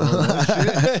 I'm like, oh,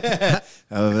 shit.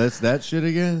 Oh, that's that shit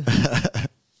again?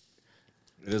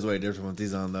 It is way different with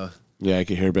these on, though. Yeah, I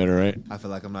can hear better, right? I feel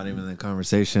like I'm not even in the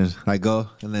conversation. I go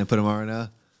and then put them on right now.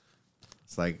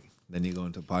 It's like, then you go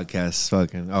into podcasts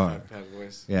fucking. Oh,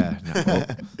 yeah.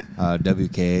 No,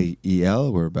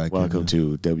 WKEL, we're back. Welcome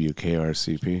to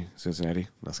WKRCP, Cincinnati.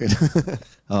 That's good.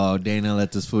 Oh, Dana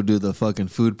let this fool do the fucking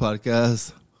food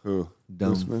podcast. Who?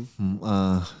 Dumb.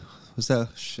 What's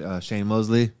that? Shane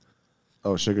Mosley.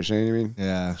 Oh, Sugar Shane, you mean?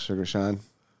 Yeah. Sugar Sean.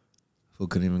 Fool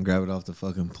couldn't even grab it off the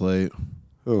fucking plate.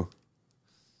 Who?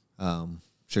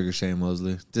 Sugar Shane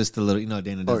Mosley. Just a little,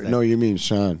 Dana does that. No, you mean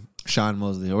Sean. Sean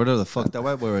Mosley, or whatever the fuck, that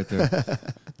white boy right there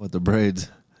with the braids.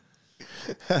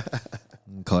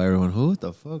 Call everyone, who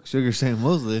the fuck? Sugar Shane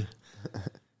Mosley.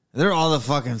 They're all the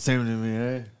fucking same to me,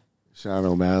 eh? Sean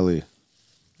O'Malley.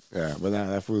 Yeah, but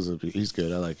that fool's he's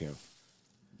good. I like him.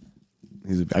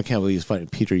 I can't believe he's fighting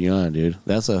Peter Yan, dude.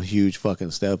 That's a huge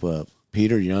fucking step up.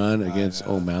 Peter Yan against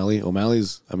O'Malley.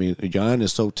 Yan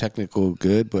is so technical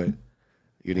good, but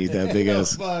you need that big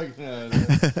ass. Fuck no. I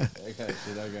got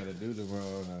shit I gotta do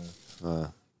tomorrow.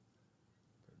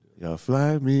 Y'all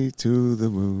fly me to the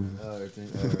moon. Everything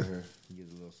over here. You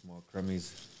get a little small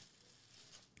crummies.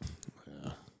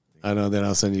 Yeah. I know that all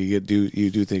of a sudden you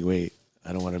do think, wait,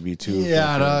 I don't want to be too.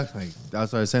 Yeah, dog. Like,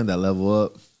 that's why I was saying that level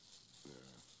up.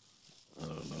 I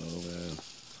don't know, man.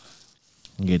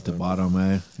 Get the bottom,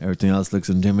 man. Everything else looks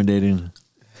intimidating.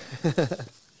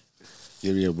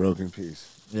 Give you a broken piece.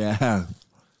 Yeah.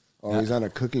 Oh, he's on a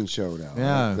cooking show now.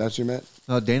 Yeah. Right? That's what you meant?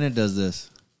 No, Dana does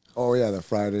this. Oh, yeah, the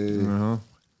Friday. Uh-huh.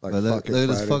 Like, look at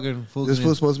this fucking fool. This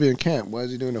fool's supposed to be in camp. Why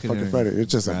is he doing a fucking Friday?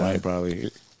 It's just a bite, probably.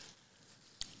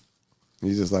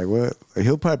 He's just like, what?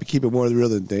 He'll probably keep it more real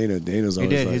than Dana. Dana's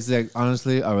always like... He's like,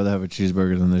 honestly, I'd rather have a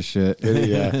cheeseburger than this shit.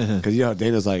 Yeah. Because,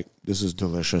 Dana's like, this is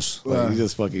delicious. Like,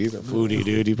 he's a foodie,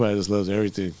 dude. He probably just loves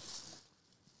everything.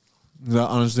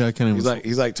 Honestly, I can't even.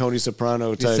 He's like Tony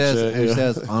Soprano type shit. He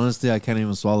says, honestly, I can't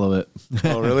even swallow it.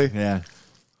 Oh, really? Yeah.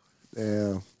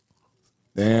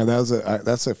 Damn, that's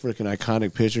a freaking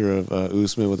iconic picture of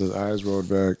Usman with his eyes rolled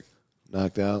back,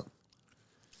 knocked out.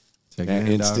 Take that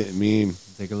instant meme.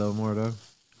 Take a little more, though.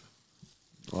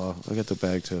 Oh, I got the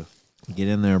bag too. Get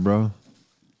in there, bro.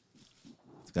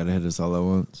 It's got to hit us all at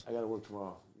once. I got to work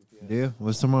tomorrow. Do you?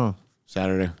 What's tomorrow?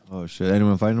 Saturday. Oh, shit.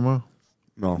 Anyone fighting tomorrow?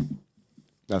 No.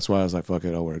 That's why I was like, fuck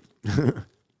it, I'll work. That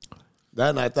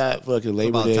and I thought fucking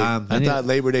Labor Day. I thought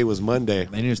Labor Day was Monday.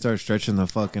 They need to start stretching the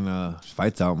fucking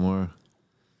fights out more.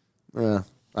 Yeah,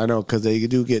 I know, because they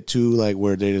do get two, like,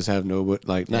 where they just have nobody,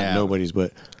 like, not nobodies,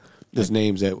 but just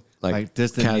names that, like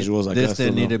this casuals. This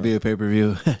didn't need to be a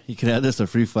pay-per-view. You can have this a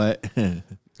free fight.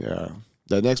 Yeah.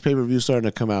 The next pay-per-view starting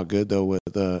to come out good, though,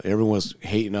 with everyone's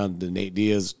hating on the Nate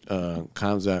Diaz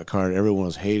Khamzat card. Everyone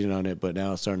was hating on it, but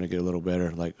now it's starting to get a little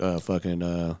better. Like,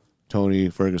 fucking Tony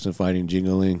Ferguson fighting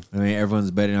Jingling. I mean,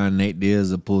 everyone's betting on Nate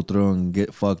Diaz to pull through and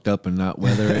get fucked up and not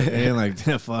weather it. And like,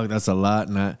 fuck, that's a lot.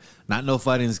 Not no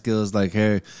fighting skills. Like,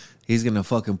 hey, he's going to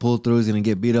fucking pull through. He's going to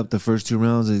get beat up the first 2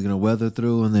 rounds. He's going to weather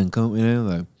through and then come,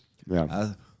 like...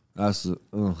 Yeah, that's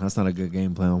not a good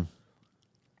game plan.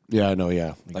 Yeah, I know.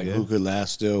 Yeah, like who could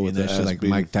last still with that shit, like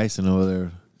Mike Tyson over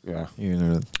there. Yeah, you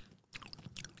know,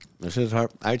 that shit's hard.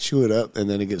 I chew it up and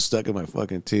then it gets stuck in my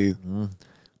fucking teeth. And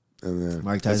then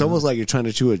Mike Tyson, it's almost like you're trying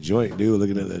to chew a joint, dude.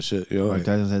 Looking at that shit, you know. Mike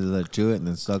Tyson had to let chew it and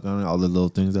then stuck on it, all the little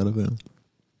things out of it.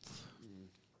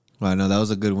 Well, I know that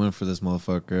was a good win for this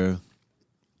motherfucker.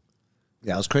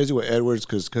 Yeah, it was crazy with Edwards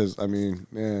because I mean,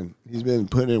 man, he's been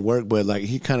putting in work, but like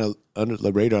he kind of under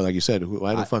the radar, like you said.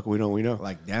 Why the fuck we know?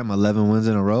 Like, damn, 11 wins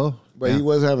in a row. But he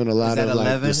was having a lot of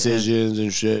like decisions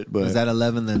and shit. But is that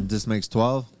 11? Then this makes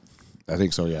 12. I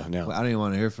think so. Yeah. Now I don't even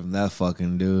want to hear from that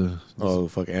fucking dude. Oh,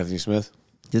 fuck Anthony Smith.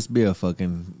 Just be a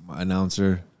fucking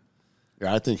announcer.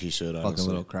 Yeah, I think he should. Honestly. Fucking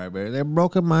little crybaby. They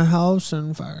broke in my house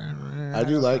and I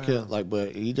do like him, like,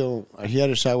 but he don't. He had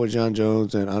a shot with John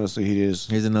Jones, and honestly, he's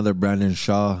another Brandon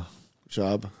Shaw.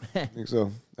 Job, I think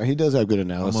so. And he does have good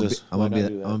analysis. I'm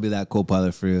gonna be that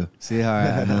co-pilot for you. See how I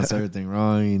announce everything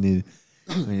wrong? You need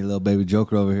a little baby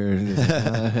Joker over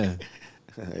here.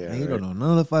 Yeah, you don't know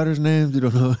none of the fighters' names. You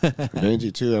don't know.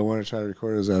 Benji too. I want to try to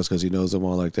record his ass because he knows them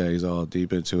all like that. He's all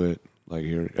deep into it. Like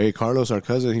here, hey Carlos, our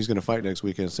cousin, he's gonna fight next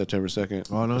weekend, September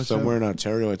 2nd. Oh no, somewhere in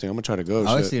Ontario, I think. I'm gonna try to go.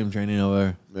 I see him training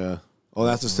over there. Yeah. Oh,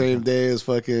 that's the same day as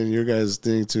fucking your guys'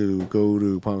 thing to go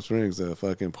to Palm Springs, the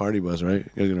fucking party bus, right?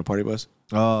 You guys gonna party bus?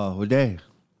 Oh, what day?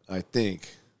 I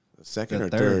think the second or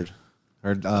third.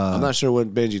 I'm not sure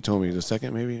what Benji told me. The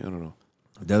second, maybe. I don't know.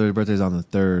 Della's birthday's on the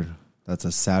 3rd. That's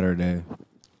a Saturday.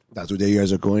 That's what day you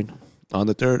guys are going? On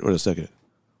the 3rd or the 2nd?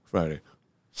 Friday.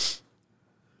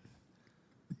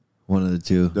 One of the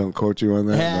two. Don't quote you on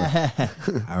that.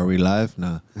 No. Are we live?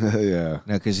 No. Yeah.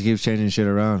 No, because she keeps changing shit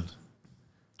around.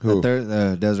 Who?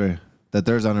 Desiree. The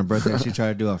 3rd's on her birthday. She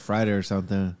tried to do a Friday or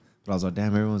something. But I was like,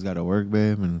 damn, everyone's got to work,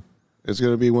 babe. And it's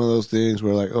going to be one of those things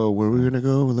where, like, oh, where are we going to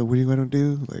go? Like, what are you going to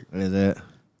do? Like, is it?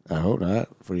 I hope not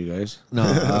for you guys. No,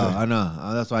 I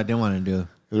know. That's what I didn't want to do.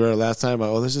 Because the last time,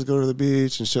 let's just go to the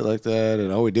beach and shit like that.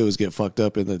 And all we did was get fucked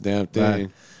up in the damn thing.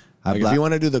 Right. Like, if you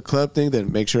want to do the club thing,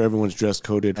 then make sure everyone's dressed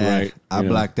coded right. I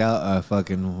blacked out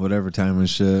fucking whatever time and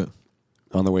shit.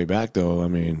 On the way back, though, I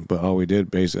mean, but all we did,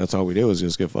 basically, that's all we did was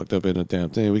just get fucked up in the damn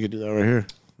thing. We could do that right here.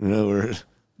 You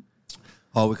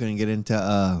know, we couldn't get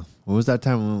into, what was that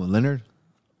time we went with Leonard?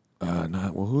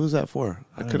 Well, who was that for?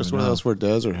 I could have sworn that was for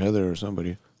Des or Heather or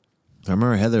somebody. I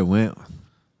remember Heather went.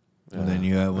 And then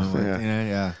you went with,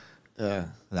 yeah.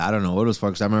 I don't know what it was for,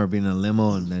 because I remember being in a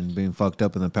limo and then being fucked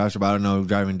up in the pasture, but I don't know,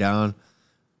 driving down.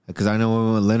 Because I know when we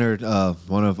went with Leonard,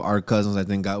 one of our cousins, I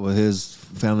think, got with his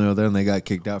family over there, and they got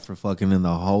kicked out for fucking in the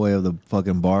hallway of the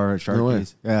fucking bar at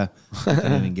Sharky's. Yeah. I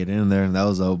didn't get in there, and that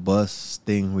was a bus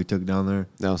thing we took down there.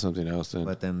 That was something else then.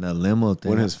 But then the limo thing.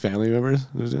 One of his family members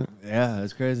was it? Yeah,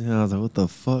 it's crazy. And I was like, what the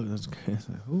fuck? That's crazy.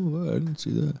 Like, oh, I didn't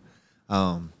see that.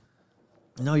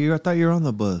 No, I thought you were on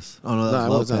the bus. Oh, no, that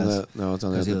was Lopez. I was on that. No, it's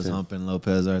on that. Because he was humping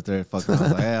Lopez right there. Fucking, I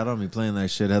was like, hey, I don't be playing that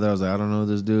shit. Heather, I was like, I don't know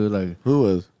this dude. Like, who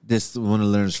was? This one of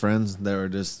Leonard's friends that were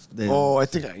just. I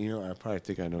think I probably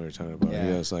think I know what you're talking about.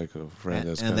 Yeah, it's like a friend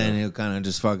that's. And then he'll kind of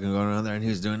just fucking going around there, and he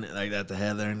was doing it like that to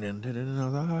Heather, and then I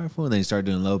was like, all right, fool. And then he started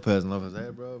doing Lopez, and Lopez,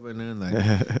 hey, bro, but then like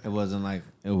it wasn't like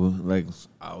it was like,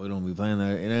 oh, we don't be playing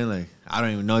that. It ain't like I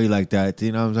don't even know you like that.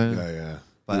 You know what I'm saying? Yeah.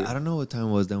 But I don't know what time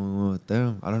it was then we went with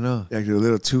them. I don't know. Yeah, you're a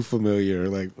little too familiar.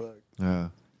 Like, fuck. Yeah.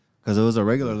 Because it was a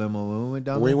regular limo when we went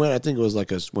down there. I think it was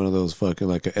like one of those fucking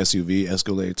like a SUV,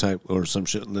 Escalade type or some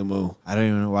shit limo. I don't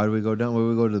even know. Why did we go down? Where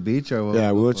we go to the beach? Or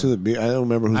yeah, we went to the beach. I don't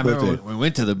remember whose birthday. We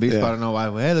went to the beach, but I don't know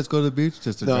why. Hey, let's go to the beach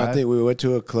just to drive. I think we went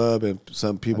to a club and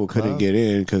some people couldn't get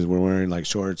in because we're wearing like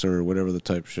shorts or whatever the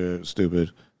type shit. Stupid.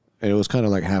 And it was kind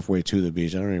of like halfway to the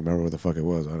beach. I don't even remember what the fuck it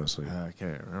was, honestly. I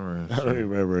can't remember. I don't even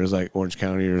remember. It was like Orange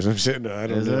County or some shit. No, I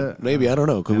don't know. It? Maybe, I don't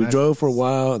know. Because we drove for a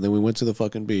while and then we went to the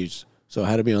fucking beach. So I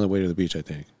had to be on the way to the beach, I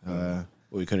think.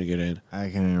 We couldn't get in. I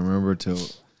can't even remember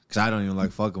because I don't even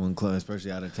like fucking with clubs,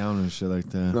 especially out of town and shit like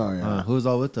that. Oh, yeah. Who's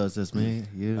all with us? Just me?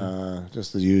 You?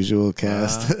 Just the usual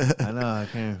cast. I know. I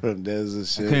can't. From Dez and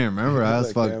shit. I can't remember. I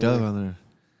was fucked up on there.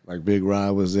 Like Big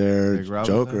Rob was there.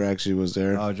 Joker actually was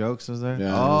there. Oh, Jokes was there?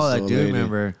 Yeah, I do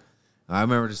remember. I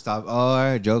remember to stop. Oh, all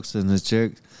right, Jokes and this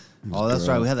chick. Oh, that's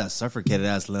right. We had that suffocated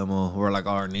ass limo where like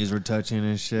our knees were touching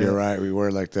and shit. You're right. We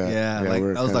were like that. Yeah, like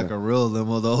that was like a real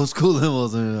limo, the old school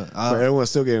limos. And but everyone's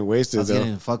still getting wasted. I was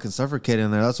getting fucking suffocated in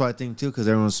there. That's why I think too, because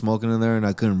everyone was smoking in there and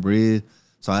I couldn't breathe,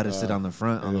 so I had to sit on the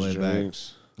front on the way back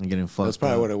and getting fucked. That's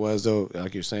probably what it was though,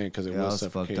 like you're saying, because it was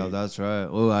fucked up. That's right.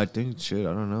 Oh, I think shit.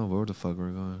 I don't know where the fuck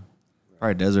we're going.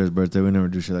 Probably Desert's birthday. We never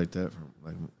do shit like that.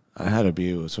 I had to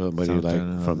be with somebody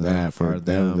like from that for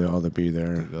them to all to be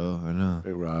there. Go, I know.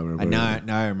 Big Rob. Now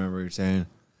I remember what you're saying.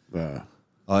 Yeah.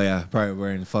 Oh yeah, probably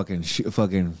wearing fucking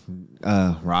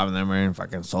robbing them wearing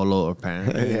fucking solo or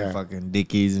pants, fucking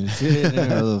dickies and shit.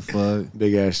 The fuck,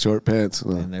 big ass short pants.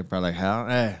 And they're probably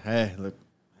like, hey, look,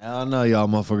 hell no, y'all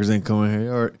motherfuckers ain't coming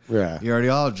here. You're already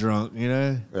all drunk, you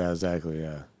know? Yeah, exactly.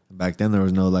 Yeah. Back then there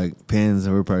was no like pins.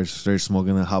 We were probably straight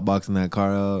smoking the hot boxing that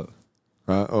car out.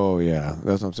 Oh yeah,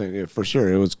 that's what I'm saying. Yeah, for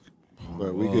sure, it was.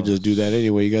 But we could just do that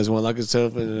anyway. You guys want to lock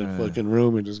yourself in a fucking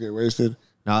room and just get wasted?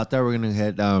 No, I thought we were gonna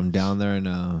head down there and.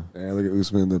 Yeah, look at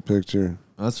Usman in the picture.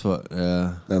 That's what.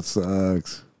 Yeah. That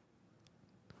sucks.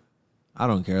 I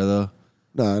don't care though.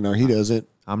 No, he doesn't.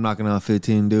 I'm knocking out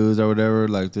 15 dudes or whatever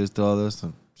like this to all this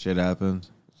and shit happens.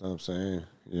 That's what I'm saying.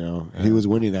 You know, he was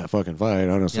winning that fucking fight.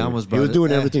 Honestly, he was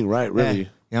doing everything right. Really.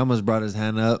 He almost brought his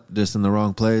hand up just in the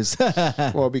wrong place.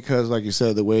 Well, because like you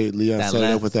said, the way Leon set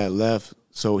it up with that left,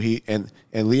 so he and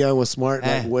Leon was smart.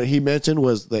 Like what he mentioned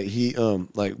was that he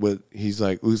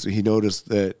he noticed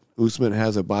that Usman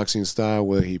has a boxing style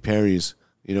where he parries,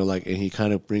 you know, like and he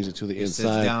kind of brings it to the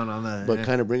inside, down on the, but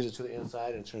kind of brings it to the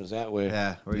inside and turns that way.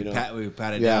 Yeah, where we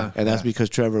pat it down. Yeah, and that's because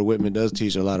Trevor Whitman does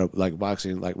teach a lot of like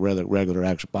boxing, like regular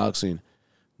actual boxing.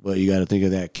 But you got to think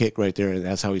of that kick right there, and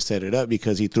that's how he set it up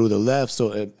because he threw the left,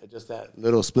 so just that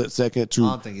little split second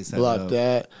to block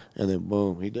that, and then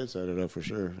boom, he did set it up for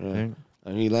sure. Yeah. Okay. I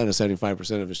mean, he landed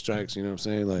 75% of his strikes. You know what I'm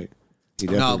saying? Like,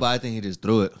 no, but I think he just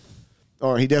threw it.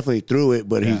 Oh, he definitely threw it,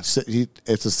 but he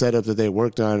it's a setup that they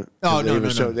worked on. Oh, They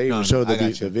even showed the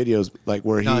videos like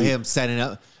where him setting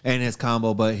up and his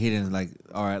combo, but he didn't like.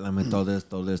 All right, let me throw this,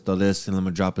 and let me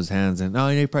drop his hands. And no,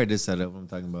 he probably did set up. What I'm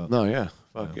talking about. No, yeah,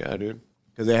 fuck yeah, dude.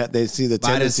 Because they see the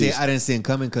tendencies. I didn't see him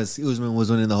coming because Usman was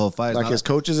winning the whole fight. Like his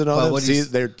coaches and all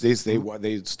that,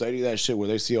 they study that shit where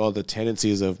they see all the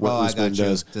tendencies of what Usman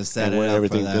does and what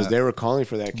everything. Because they were calling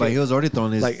for that kick. But he was already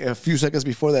throwing his... Like a few seconds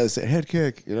before that, it said head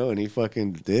kick, you know, and he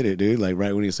fucking did it, dude. Like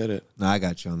right when he said it. No, I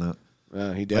got you on that.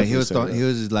 He definitely he was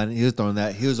throwing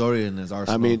that. He was already in his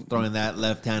arsenal. I mean, throwing that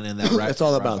left hand and that right. It's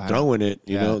all about throwing it.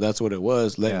 You know, that's what it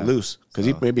was. Letting loose because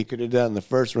he maybe could have done in the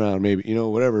first round, maybe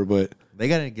whatever. But they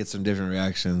gotta get some different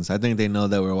reactions. I think they know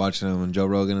that we're watching him and Joe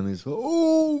Rogan and these.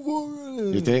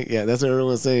 You think? Yeah, that's what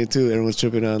everyone's saying too. Everyone's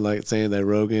tripping on like saying that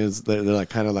Rogan's. They're like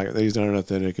kind of like these aren't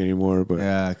authentic anymore. But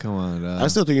yeah, come on. I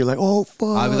still think you're like, oh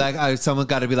fuck. I'd be like, someone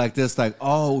got to be like this, like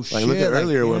oh shit. Like look at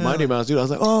earlier with Mighty Mouse, dude. I was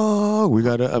like, oh, we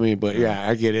gotta. I mean, but yeah,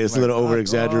 I get it. It's like, a little over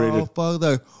exaggerated. Oh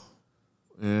fuck,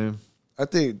 yeah. I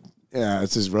think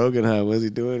it's just Rogan. What's he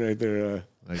doing right there?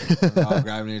 Like all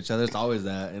grabbing each other. It's always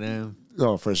that, you know.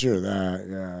 Oh, for sure that.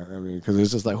 Yeah, I mean, because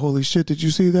it's just like, holy shit, did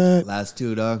you see that? Last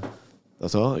two, dog.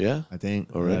 That's all. Yeah, I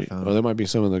think already. Oh, there might be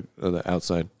some of the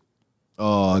outside.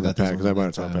 Oh, I got that because I bought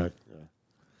a top pack. Yeah.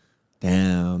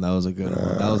 Damn, that was a good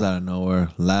one. That was out of nowhere.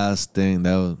 Last thing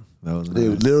that was.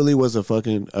 It literally was a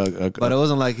fucking. But it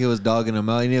wasn't like he was dogging him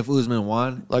out. And if Usman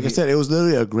won, I said, it was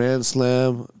literally a grand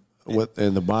slam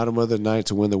in the bottom of the night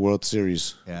to win the World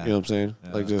Series. Yeah. You know what I'm saying?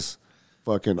 Yeah. Like just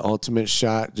fucking ultimate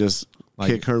shot, just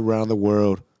kick her around the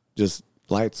world, just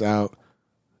lights out.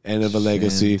 End of a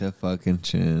legacy. Chin to fucking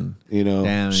chin. You know,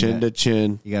 damn, chin to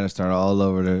chin. You got to start all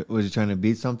over there. Was he trying to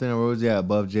beat something or what was he at?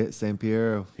 Above St.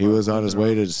 Pierre? He was on his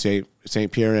way to St.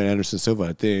 Pierre and Anderson Silva,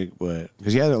 I think. But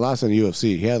because he hasn't lost in the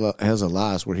UFC. He has a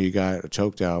loss where he got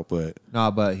choked out. But no,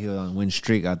 but he was on win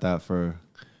streak, I thought, for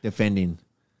defending.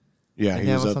 Yeah,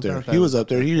 he was up there. He was up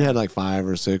there. He had like 5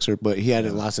 or 6, but he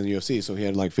hadn't lost in the UFC, so he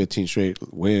had like 15 straight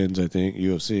wins, I think,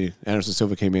 UFC. Anderson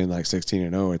Silva came in like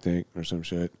 16-0, I think, or some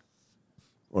shit.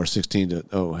 Or 16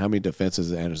 how many defenses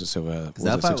did Anderson Silva have?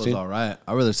 That fight 16? Was all right.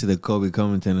 I'd rather see the Colby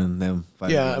Covington and them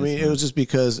fight. Yeah, I mean, it was just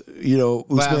because,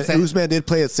 Usman did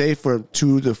play it safe for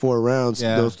 2 to 4 rounds,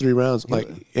 those 3 rounds. Like,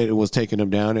 it was taking him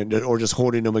down or just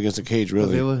holding him against the cage,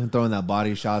 really. He wasn't throwing that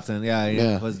body shots and, he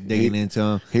was digging into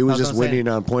him. He was just winning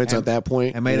on points at that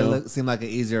point. It made it seem like an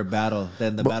easier battle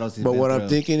than the battles he's been But what I'm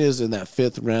thinking is in that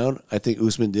 5th round, I think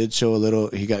Usman did show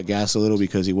he got gassed a little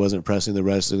because he wasn't pressing the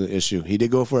rest of the issue. He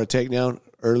did go for a takedown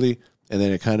early. And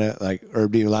then it kind of like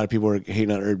Herb Dean. A lot of people were hating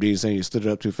on Herb Dean, saying he stood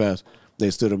it up too fast. They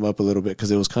stood him up a little bit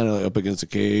because it was kind of up against the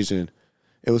cage and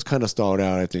it was kind of stalled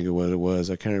out. I think it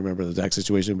was. I can't remember the exact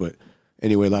situation, but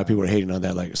anyway, a lot of people were hating on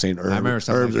that, like saying Herb. I remember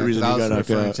Herb's the reason he got knocked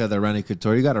out. To the Randy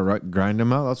Couture, you got to grind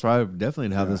him out. That's right.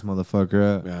 Definitely have this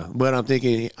motherfucker up. Yeah, but I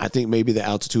think maybe the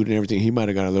altitude and everything, he might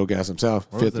have got a little gas himself.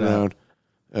 5th round,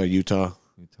 Utah.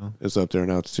 It's up there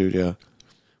in altitude. Yeah.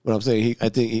 But I'm saying I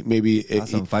think maybe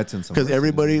some fights in some because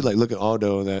everybody like look at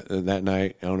Aldo that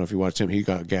night. I don't know if you watched him. He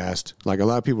got gassed. Like a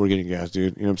lot of people were getting gassed,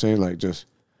 dude. You know what I'm saying? Like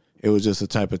it was just the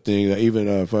type of thing that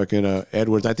even fucking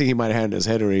Edwards. I think he might have had in his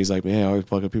head already. He's like, man,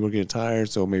 fucking people are getting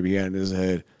tired, so maybe he had in his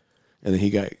head. And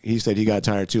then he said he got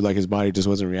tired too. Like his body just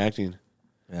wasn't reacting.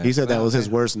 Yeah, he said that was his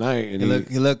worst night. And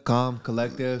he looked calm,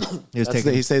 collective. He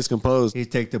stays composed. He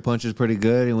take the punches pretty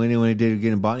good. And when he did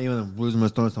get in body, even Usman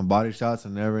was throwing some body shots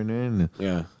and everything.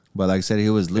 Yeah. But like I said, he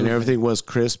was losing. And everything was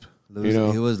crisp. He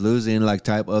was losing like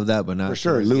type of that, but not for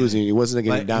sure losing. He wasn't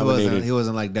getting dominated. He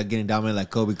wasn't like that getting dominated like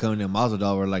Kobe Covington and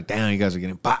Masvidal. Were like, damn, you guys are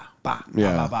getting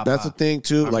that's the thing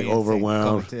too. Like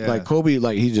overwhelmed. Like Kobe,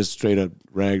 like he just straight up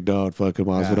ragdolled fucking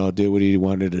Masvidal. Did what he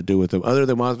wanted to do with him. Other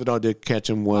than Masvidal did catch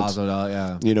him once.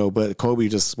 But Kobe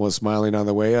just was smiling on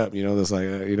the way up. That's like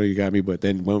you got me. But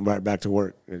then went right back to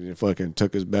work and fucking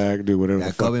took his bag, do whatever.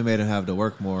 Yeah, Kobe made him have to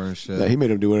work more and shit. Yeah, he made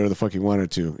him do whatever the fuck he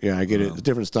wanted to. Yeah, I get it.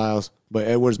 Different styles, but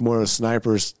Edwards more a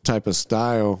sniper's type of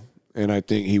style, and I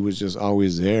think he was just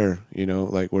always there.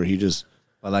 Like where he just.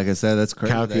 But like I said, that's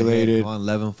crazy. Calculated. On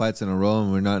 11 fights in a row,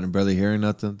 and we're not barely hearing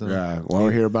nothing. Yeah,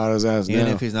 won't hear about his ass now. Even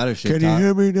if he's not a shit talker. Can you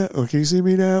hear me now? Or can you see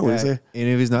me now? What Even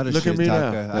if he's not a shit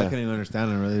talker. I can't even understand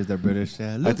him. Really, they're British.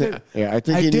 I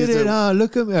think he did it.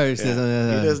 Look at me. He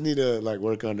does need to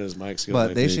work on his mic skills.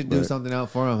 But they should do something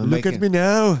out for him. Look at me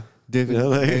now.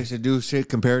 They should do shit,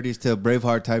 compare these to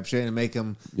Braveheart type shit, and make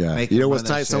him. Yeah, you know what's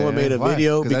tight? Someone made a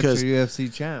video because that's your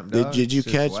UFC champ. Did you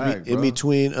catch in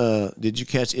between? Did you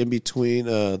catch in between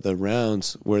the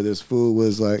rounds where this fool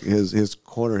was like his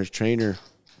corner, his trainer,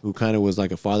 who kind of was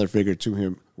like a father figure to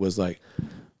him, was like,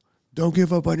 "Don't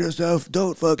give up on yourself.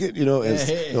 Don't fuck it."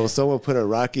 And someone put a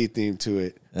Rocky theme to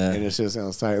it, and it just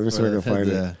sounds tight. Let me see if I can find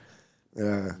it.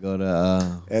 Yeah, go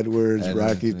to Edwards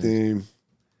Rocky theme.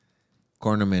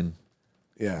 Cornerman.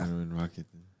 Yeah, Rocket.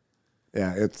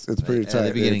 Yeah, it's pretty tight.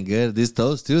 They be getting good.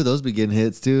 Those be getting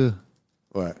hits too.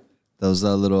 What? Those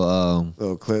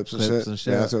little clips and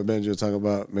shit. Yeah, that's what Benji was talking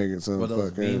about, making some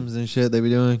fucking memes and shit. They be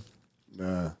doing.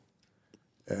 Nah,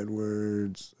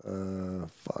 Edwards.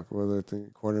 What was I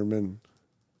thinking? Cornerman.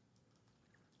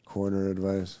 Corner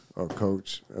advice. Oh,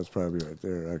 coach. That's probably right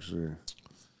there. Actually,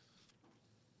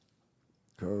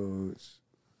 coach.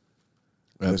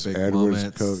 Epic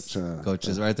Edwards moments.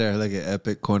 Coaches right there. Look at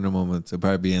epic corner moments. It'll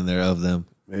probably be in there of them.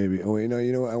 Maybe. Oh, you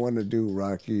know what? I want to do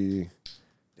Rocky.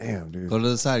 Damn, dude. Go to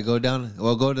the side. Go down.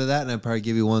 Well, go to that and I'll probably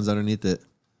give you ones underneath it.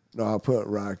 No, I'll put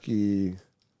Rocky.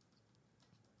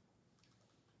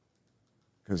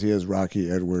 Because he has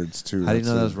Rocky Edwards, too. How do you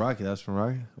know that was Rocky? That was from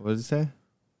Rocky? What did it say?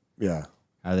 Yeah.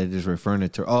 Are they just referring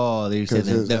it to... Oh, they said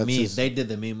the meme. They did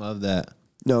the meme of that.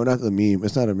 No, not the meme.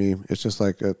 It's not a meme. It's just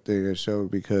like a thing I showed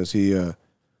because he...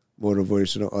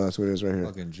 motivational. Oh, that's what it is right here.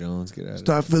 Fucking Jones, get out of here.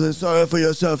 Start feeling sorry for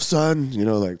yourself, son.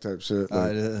 Like type shit.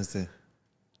 That's it.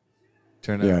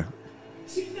 Turn it. Yeah.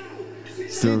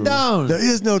 Sit down. There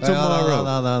is no tomorrow.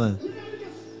 No.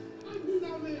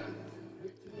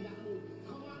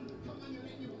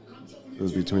 It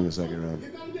was between the second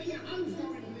round.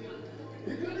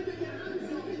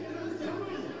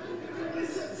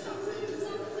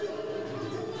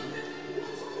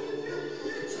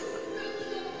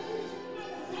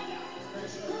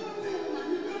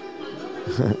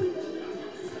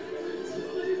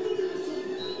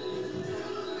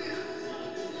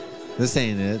 This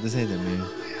ain't it. This ain't the meme.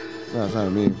 No, it's not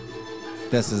a meme.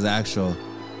 This is actual.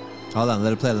 Hold on,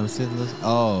 let it play. Let me see.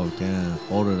 Oh, damn.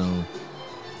 Folded him.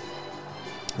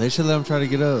 They should let him try to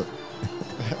get up.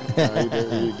 No,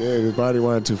 he did. His body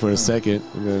wanted to for a second.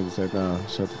 And then said, no,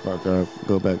 shut the fuck up.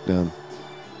 Go back down.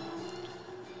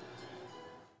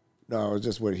 No, it was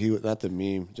just what he was, not the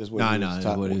meme. Just what no, I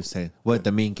know what he was saying. What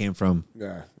the meme came from.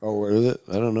 Yeah. Oh, what is it?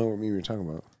 I don't know what meme you're talking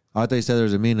about. I thought you said there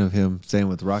was a meme of him saying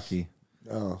with Rocky.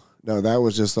 Oh. No, that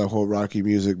was just the whole Rocky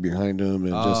music behind him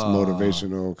and just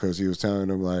motivational because he was telling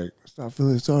him, like, stop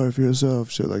feeling sorry for yourself,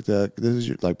 shit like that. This is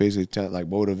your, like, basically like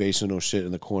motivational shit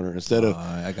in the corner. Instead of,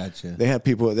 I got you. They had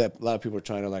people that a lot of people were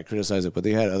trying to like criticize it, but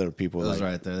they had other people like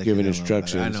right there. Giving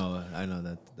instructions. I know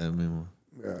that meme.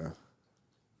 Yeah.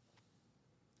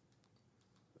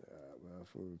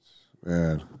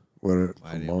 Man, what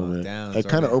a moment. It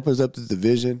kind of opens up the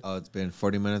division. Oh, it's been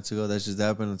 40 minutes ago. That just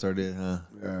happened. It's already,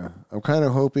 Yeah. I'm kind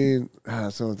of hoping,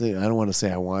 something. I don't want to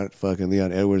say I want fucking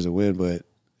Leon Edwards to win, but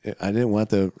I didn't want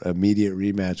the immediate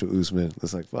rematch with Usman.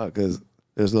 It's like, fuck, because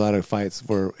there's a lot of fights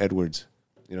for Edwards.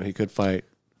 You know, he could fight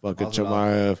fucking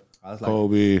Chimaev,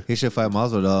 Kobe. He should fight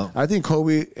Masvidal. I think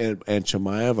Kobe and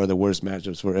Chimaev are the worst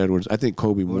matchups for Edwards. I think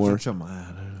Kobe more.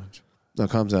 No,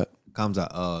 Khamzat.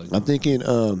 Oh, I'm thinking,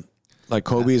 like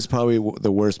Kobe is probably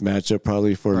the worst matchup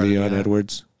probably for Leon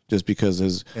Edwards, just because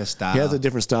he has a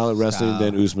different style of wrestling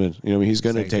than Usman. You know, he's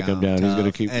going to take him down. He's going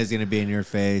to keep. And he's going to be in your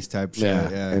face type shit.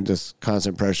 Yeah, and just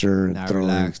constant pressure and not throwing.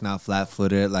 Relaxed, not flat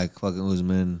footed like fucking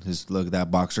Usman. Just look at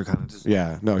that boxer kind of. Just,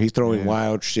 no, he's throwing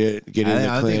wild shit, getting in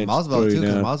the clinch. I think Masvidal too,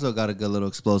 because Masvidal got a good little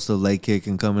explosive leg kick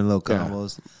and coming low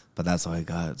combos. But that's all he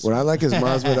got. What I like is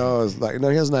Masvidal is like,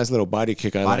 he has a nice little body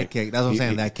kick. Body kick. That's what I'm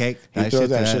saying. That kick. He throws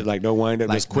that shit like no wind up,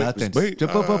 like just quick.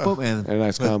 And a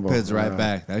nice combo. Puts right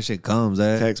back. That shit comes,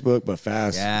 textbook, but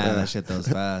fast. Yeah, that shit goes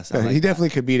fast. He definitely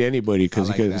could beat anybody because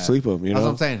he could sleep him. You know,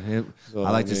 that's what I'm saying. So,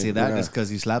 I like to see that just because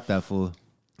he slapped that fool.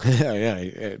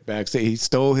 Yeah. Backstage, he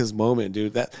stole his moment,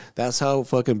 dude. That's how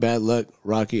fucking bad luck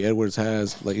Rocky Edwards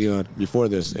has. Like, before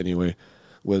this anyway.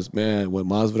 Was, man, when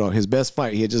Masvidal, his best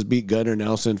fight, he had just beat Gunnar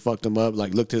Nelson, fucked him up,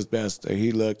 like looked his best, and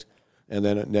he looked, and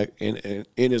then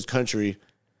in his country,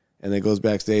 and then goes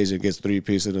backstage and gets 3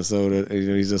 pieces of soda, and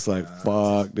he's just like,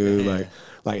 fuck, dude,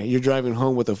 like you're driving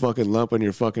home with a fucking lump on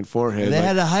your fucking forehead. And they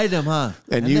had to hide him, huh?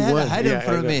 And you won. Had to hide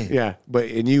him from me. Yeah,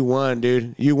 and you won,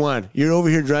 dude. You won. You're over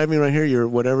here driving right here. You're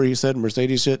whatever he said,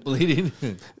 Mercedes shit. Bleeding.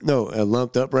 No,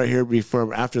 lumped up right here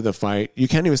after the fight. You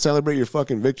can't even celebrate your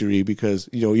fucking victory because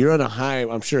you're on a high.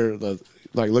 I'm sure.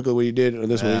 Like, look at what you did on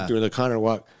this one. You threw the Conor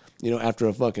walk. After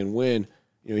a fucking win.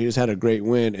 He just had a great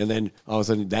win, and then all of a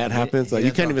sudden that happens. Like,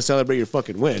 you can't even celebrate your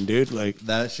fucking win, dude. Like,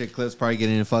 that shit clip's probably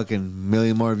getting a fucking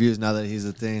million more views now that he's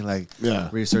a thing. Like,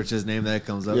 research his name, that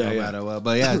comes up no matter what.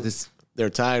 But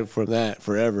they're tied from that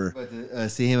forever. But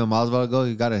see him and Masvidal go,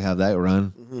 you got to have that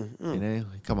run.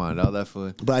 Mm-hmm. Come on, all that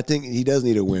foot. But I think he does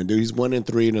need a win, dude. He's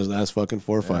 1-3 in his last fucking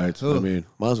 4 fights. Who? I mean,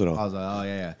 Masvidal. Oh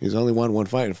yeah. He's only won 1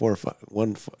 fight in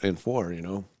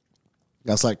 4.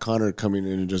 That's like Conor coming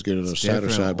in and just getting a shadow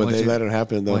shot, but they let it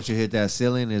happen though. Once you hit that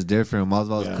ceiling, it's different.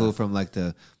 Masvidal's cool from like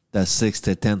that 6th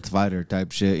to 10th fighter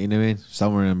type shit. You know what I mean?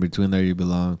 Somewhere in between there, you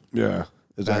belong. Yeah,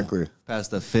 exactly. Past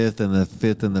the 5th and the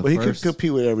 5th and the well, first. He could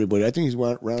compete with everybody. I think he's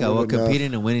rounded enough.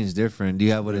 Competing and winning is different. Do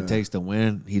you have what it takes to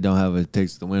win? He don't have what it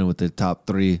takes to win with the top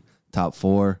 3, top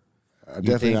 4.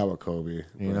 Definitely not with Kobe.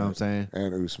 You know what I'm saying?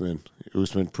 And Usman.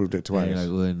 Usman proved it twice. Yeah,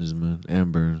 like Usman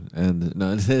and Burns.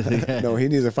 No, he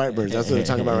needs to fight Burns. That's what they're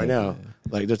talking about right now.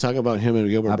 Like, they're talking about him and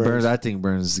Gilbert Burns. I think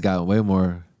Burns has got way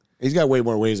more. He's got way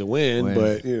more ways to win,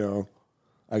 but,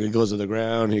 like, he goes to the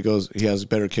ground. He has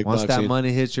better kickboxing. Once that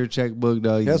money hits your checkbook,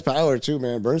 dog. He has power, too,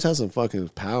 man. Burns has some fucking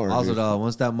power. Also, dog,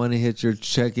 once that money hits your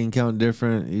checking account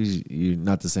different, you're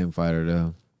not the same fighter,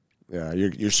 though. Yeah,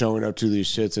 you're showing up to these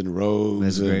shits in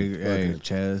robes.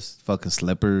 Chest, fucking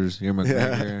slippers. You're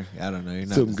McGregor. I don't know. You're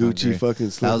not some Gucci fucking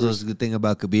slippers. That was the good thing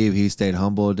about Khabib. He stayed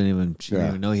humble. Didn't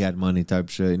even know he had money type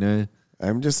shit. You know.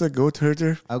 I'm just a goat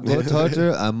herder. A goat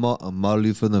herder. I'm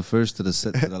Molly from the first to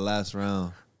the last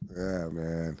round. Yeah,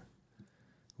 man.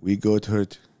 We goat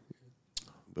herd.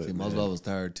 But Masvidal was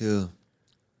tired too.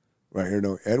 Right here,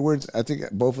 no. Edwards, I think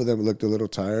both of them looked a little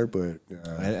tired, but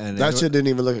that shit didn't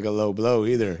even look like a low blow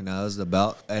either. No, it was the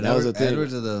belt. And that was the thing.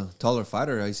 Edwards is the taller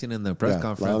fighter. I seen in the press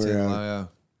conference. Well,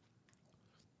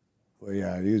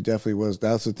 yeah, he definitely was.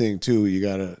 That's the thing, too. You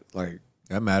got to, like...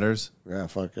 That matters. Yeah,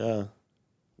 fuck yeah.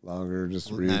 Longer,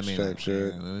 just reach type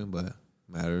shit. But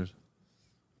matters.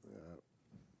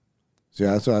 See,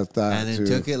 that's what I thought, and then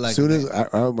took it like... As soon as... I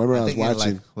remember I was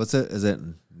watching... What's it? Is it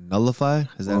nullify?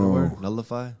 Is that a word?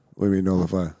 Nullify? What do you mean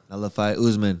nullify? Nullify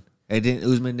Usman.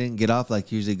 Usman didn't get off like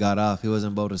he usually got off. He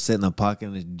wasn't able to sit in the pocket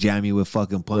and jam you with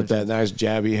fucking punches. With that nice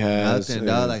jab he has. And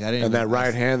that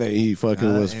right hand that he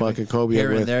fucking was fucking Kobe here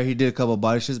with. And there, he did a couple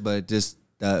body shots, but just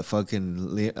that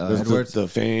fucking Edwards. The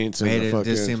feints made it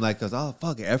just seem like, oh,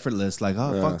 fuck, effortless. Like,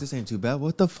 oh, fuck, this ain't too bad.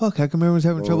 What the fuck? How come everyone's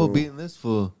having trouble beating this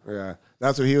fool? Yeah.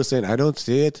 That's what he was saying. I don't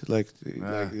see it. Like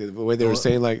the way they were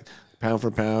saying, like, pound for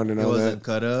pound and all that. It wasn't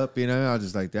cut up, you know? I was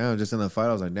just like, damn. Just in the fight,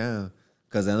 I was like, damn.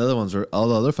 Because the other ones all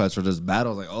the other fights were just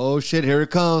battles. Like, oh, shit, here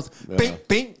it comes. Yeah. Bing,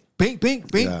 bing, bing, bing,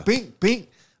 bing, bing, bing.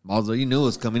 Although you knew it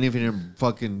was coming, if you didn't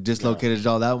fucking dislocated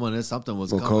jaw that one, something was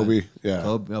coming.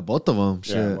 Kobe, both of them.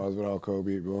 Shit. Yeah, Masvidal,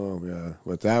 Kobe, boom, yeah.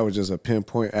 But that was just a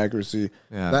pinpoint accuracy.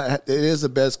 Yeah, it is the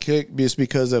best kick just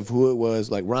because of who it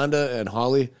was. Like Ronda and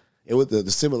Holly, it was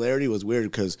the similarity was weird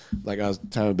because like I was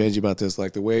telling Benji about this,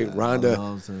 like the way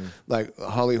Ronda, like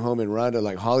Holly Holm and Ronda,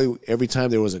 like Holly, every time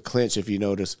there was a clinch, if you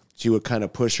notice, she would kind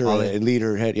of push her and lead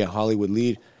her head. Yeah, Holly would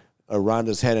lead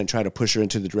Ronda's head and try to push her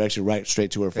into the direction right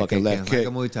straight to her fucking left kick. Like a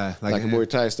Muay Thai. Like a Muay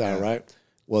Thai style, right?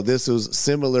 Well, this was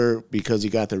similar because he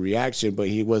got the reaction, but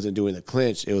he wasn't doing the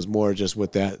clinch. It was more just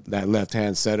with that left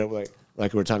hand setup,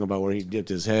 like we were talking about where he dipped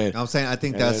his head. I'm saying I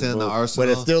think that's in the arsenal.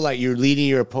 But it's still like you're leading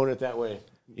your opponent that way.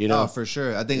 You know? Oh, for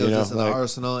sure. I think it was just in the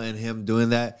arsenal and him doing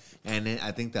that. And then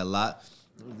I think that a lot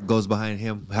goes behind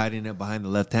him hiding it behind the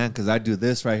left hand because I do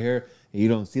this right here. You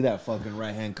don't see that fucking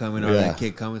right hand coming or that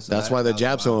kick coming. So that's why the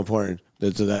jab's so important.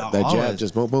 That jab,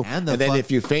 just boom, boom. And then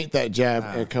if you feint that jab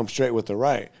and come straight with the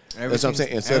right. That's what I'm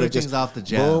saying. Instead of just off the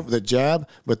jab. Boom, the jab,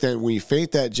 but then when you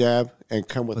feint that jab and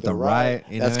come with the right,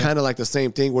 that's kind of like the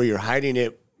same thing where you're hiding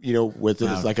it, you know, with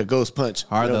it's like a ghost punch.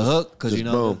 Hard the hook, because you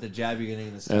know the jab you're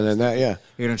going to and then that,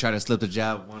 You're going to try to slip the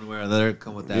jab one way or the other,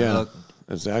 come with that hook.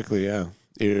 Exactly,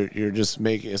 You're just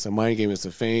making it's a mind game. It's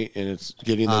a feint, and it's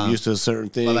getting them used to a certain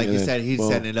thing. But like you said, he's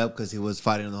setting it up because he was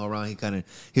fighting the whole round.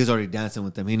 He was already dancing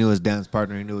with them. He knew his dance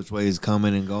partner. He knew which way he's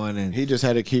coming and going, and he just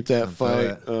had to keep that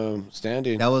fight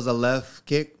standing. That was a left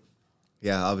kick.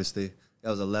 Yeah, obviously that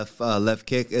was a left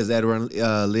kick. Is Edward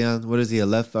Leon? What is he? A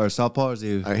left or southpaw? Or is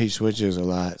he? He switches a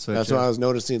lot. That's what I was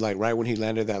noticing. Like right when he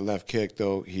landed that left kick,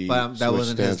 though, that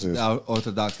wasn't his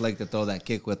orthodox leg to throw that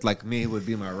kick with. Like me, it would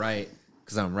be my right.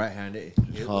 Because I'm right-handed.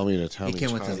 Call me to tell me. He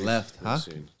came with his left, huh?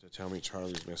 To tell me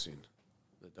Charlie's missing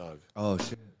the dog. Oh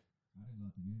shit!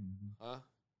 Huh?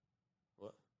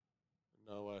 What?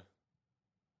 No way. What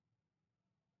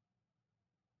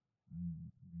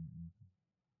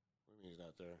do you mean he's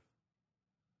not there?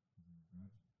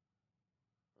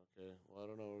 Okay. Well, I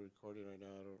don't know. We're recording right now.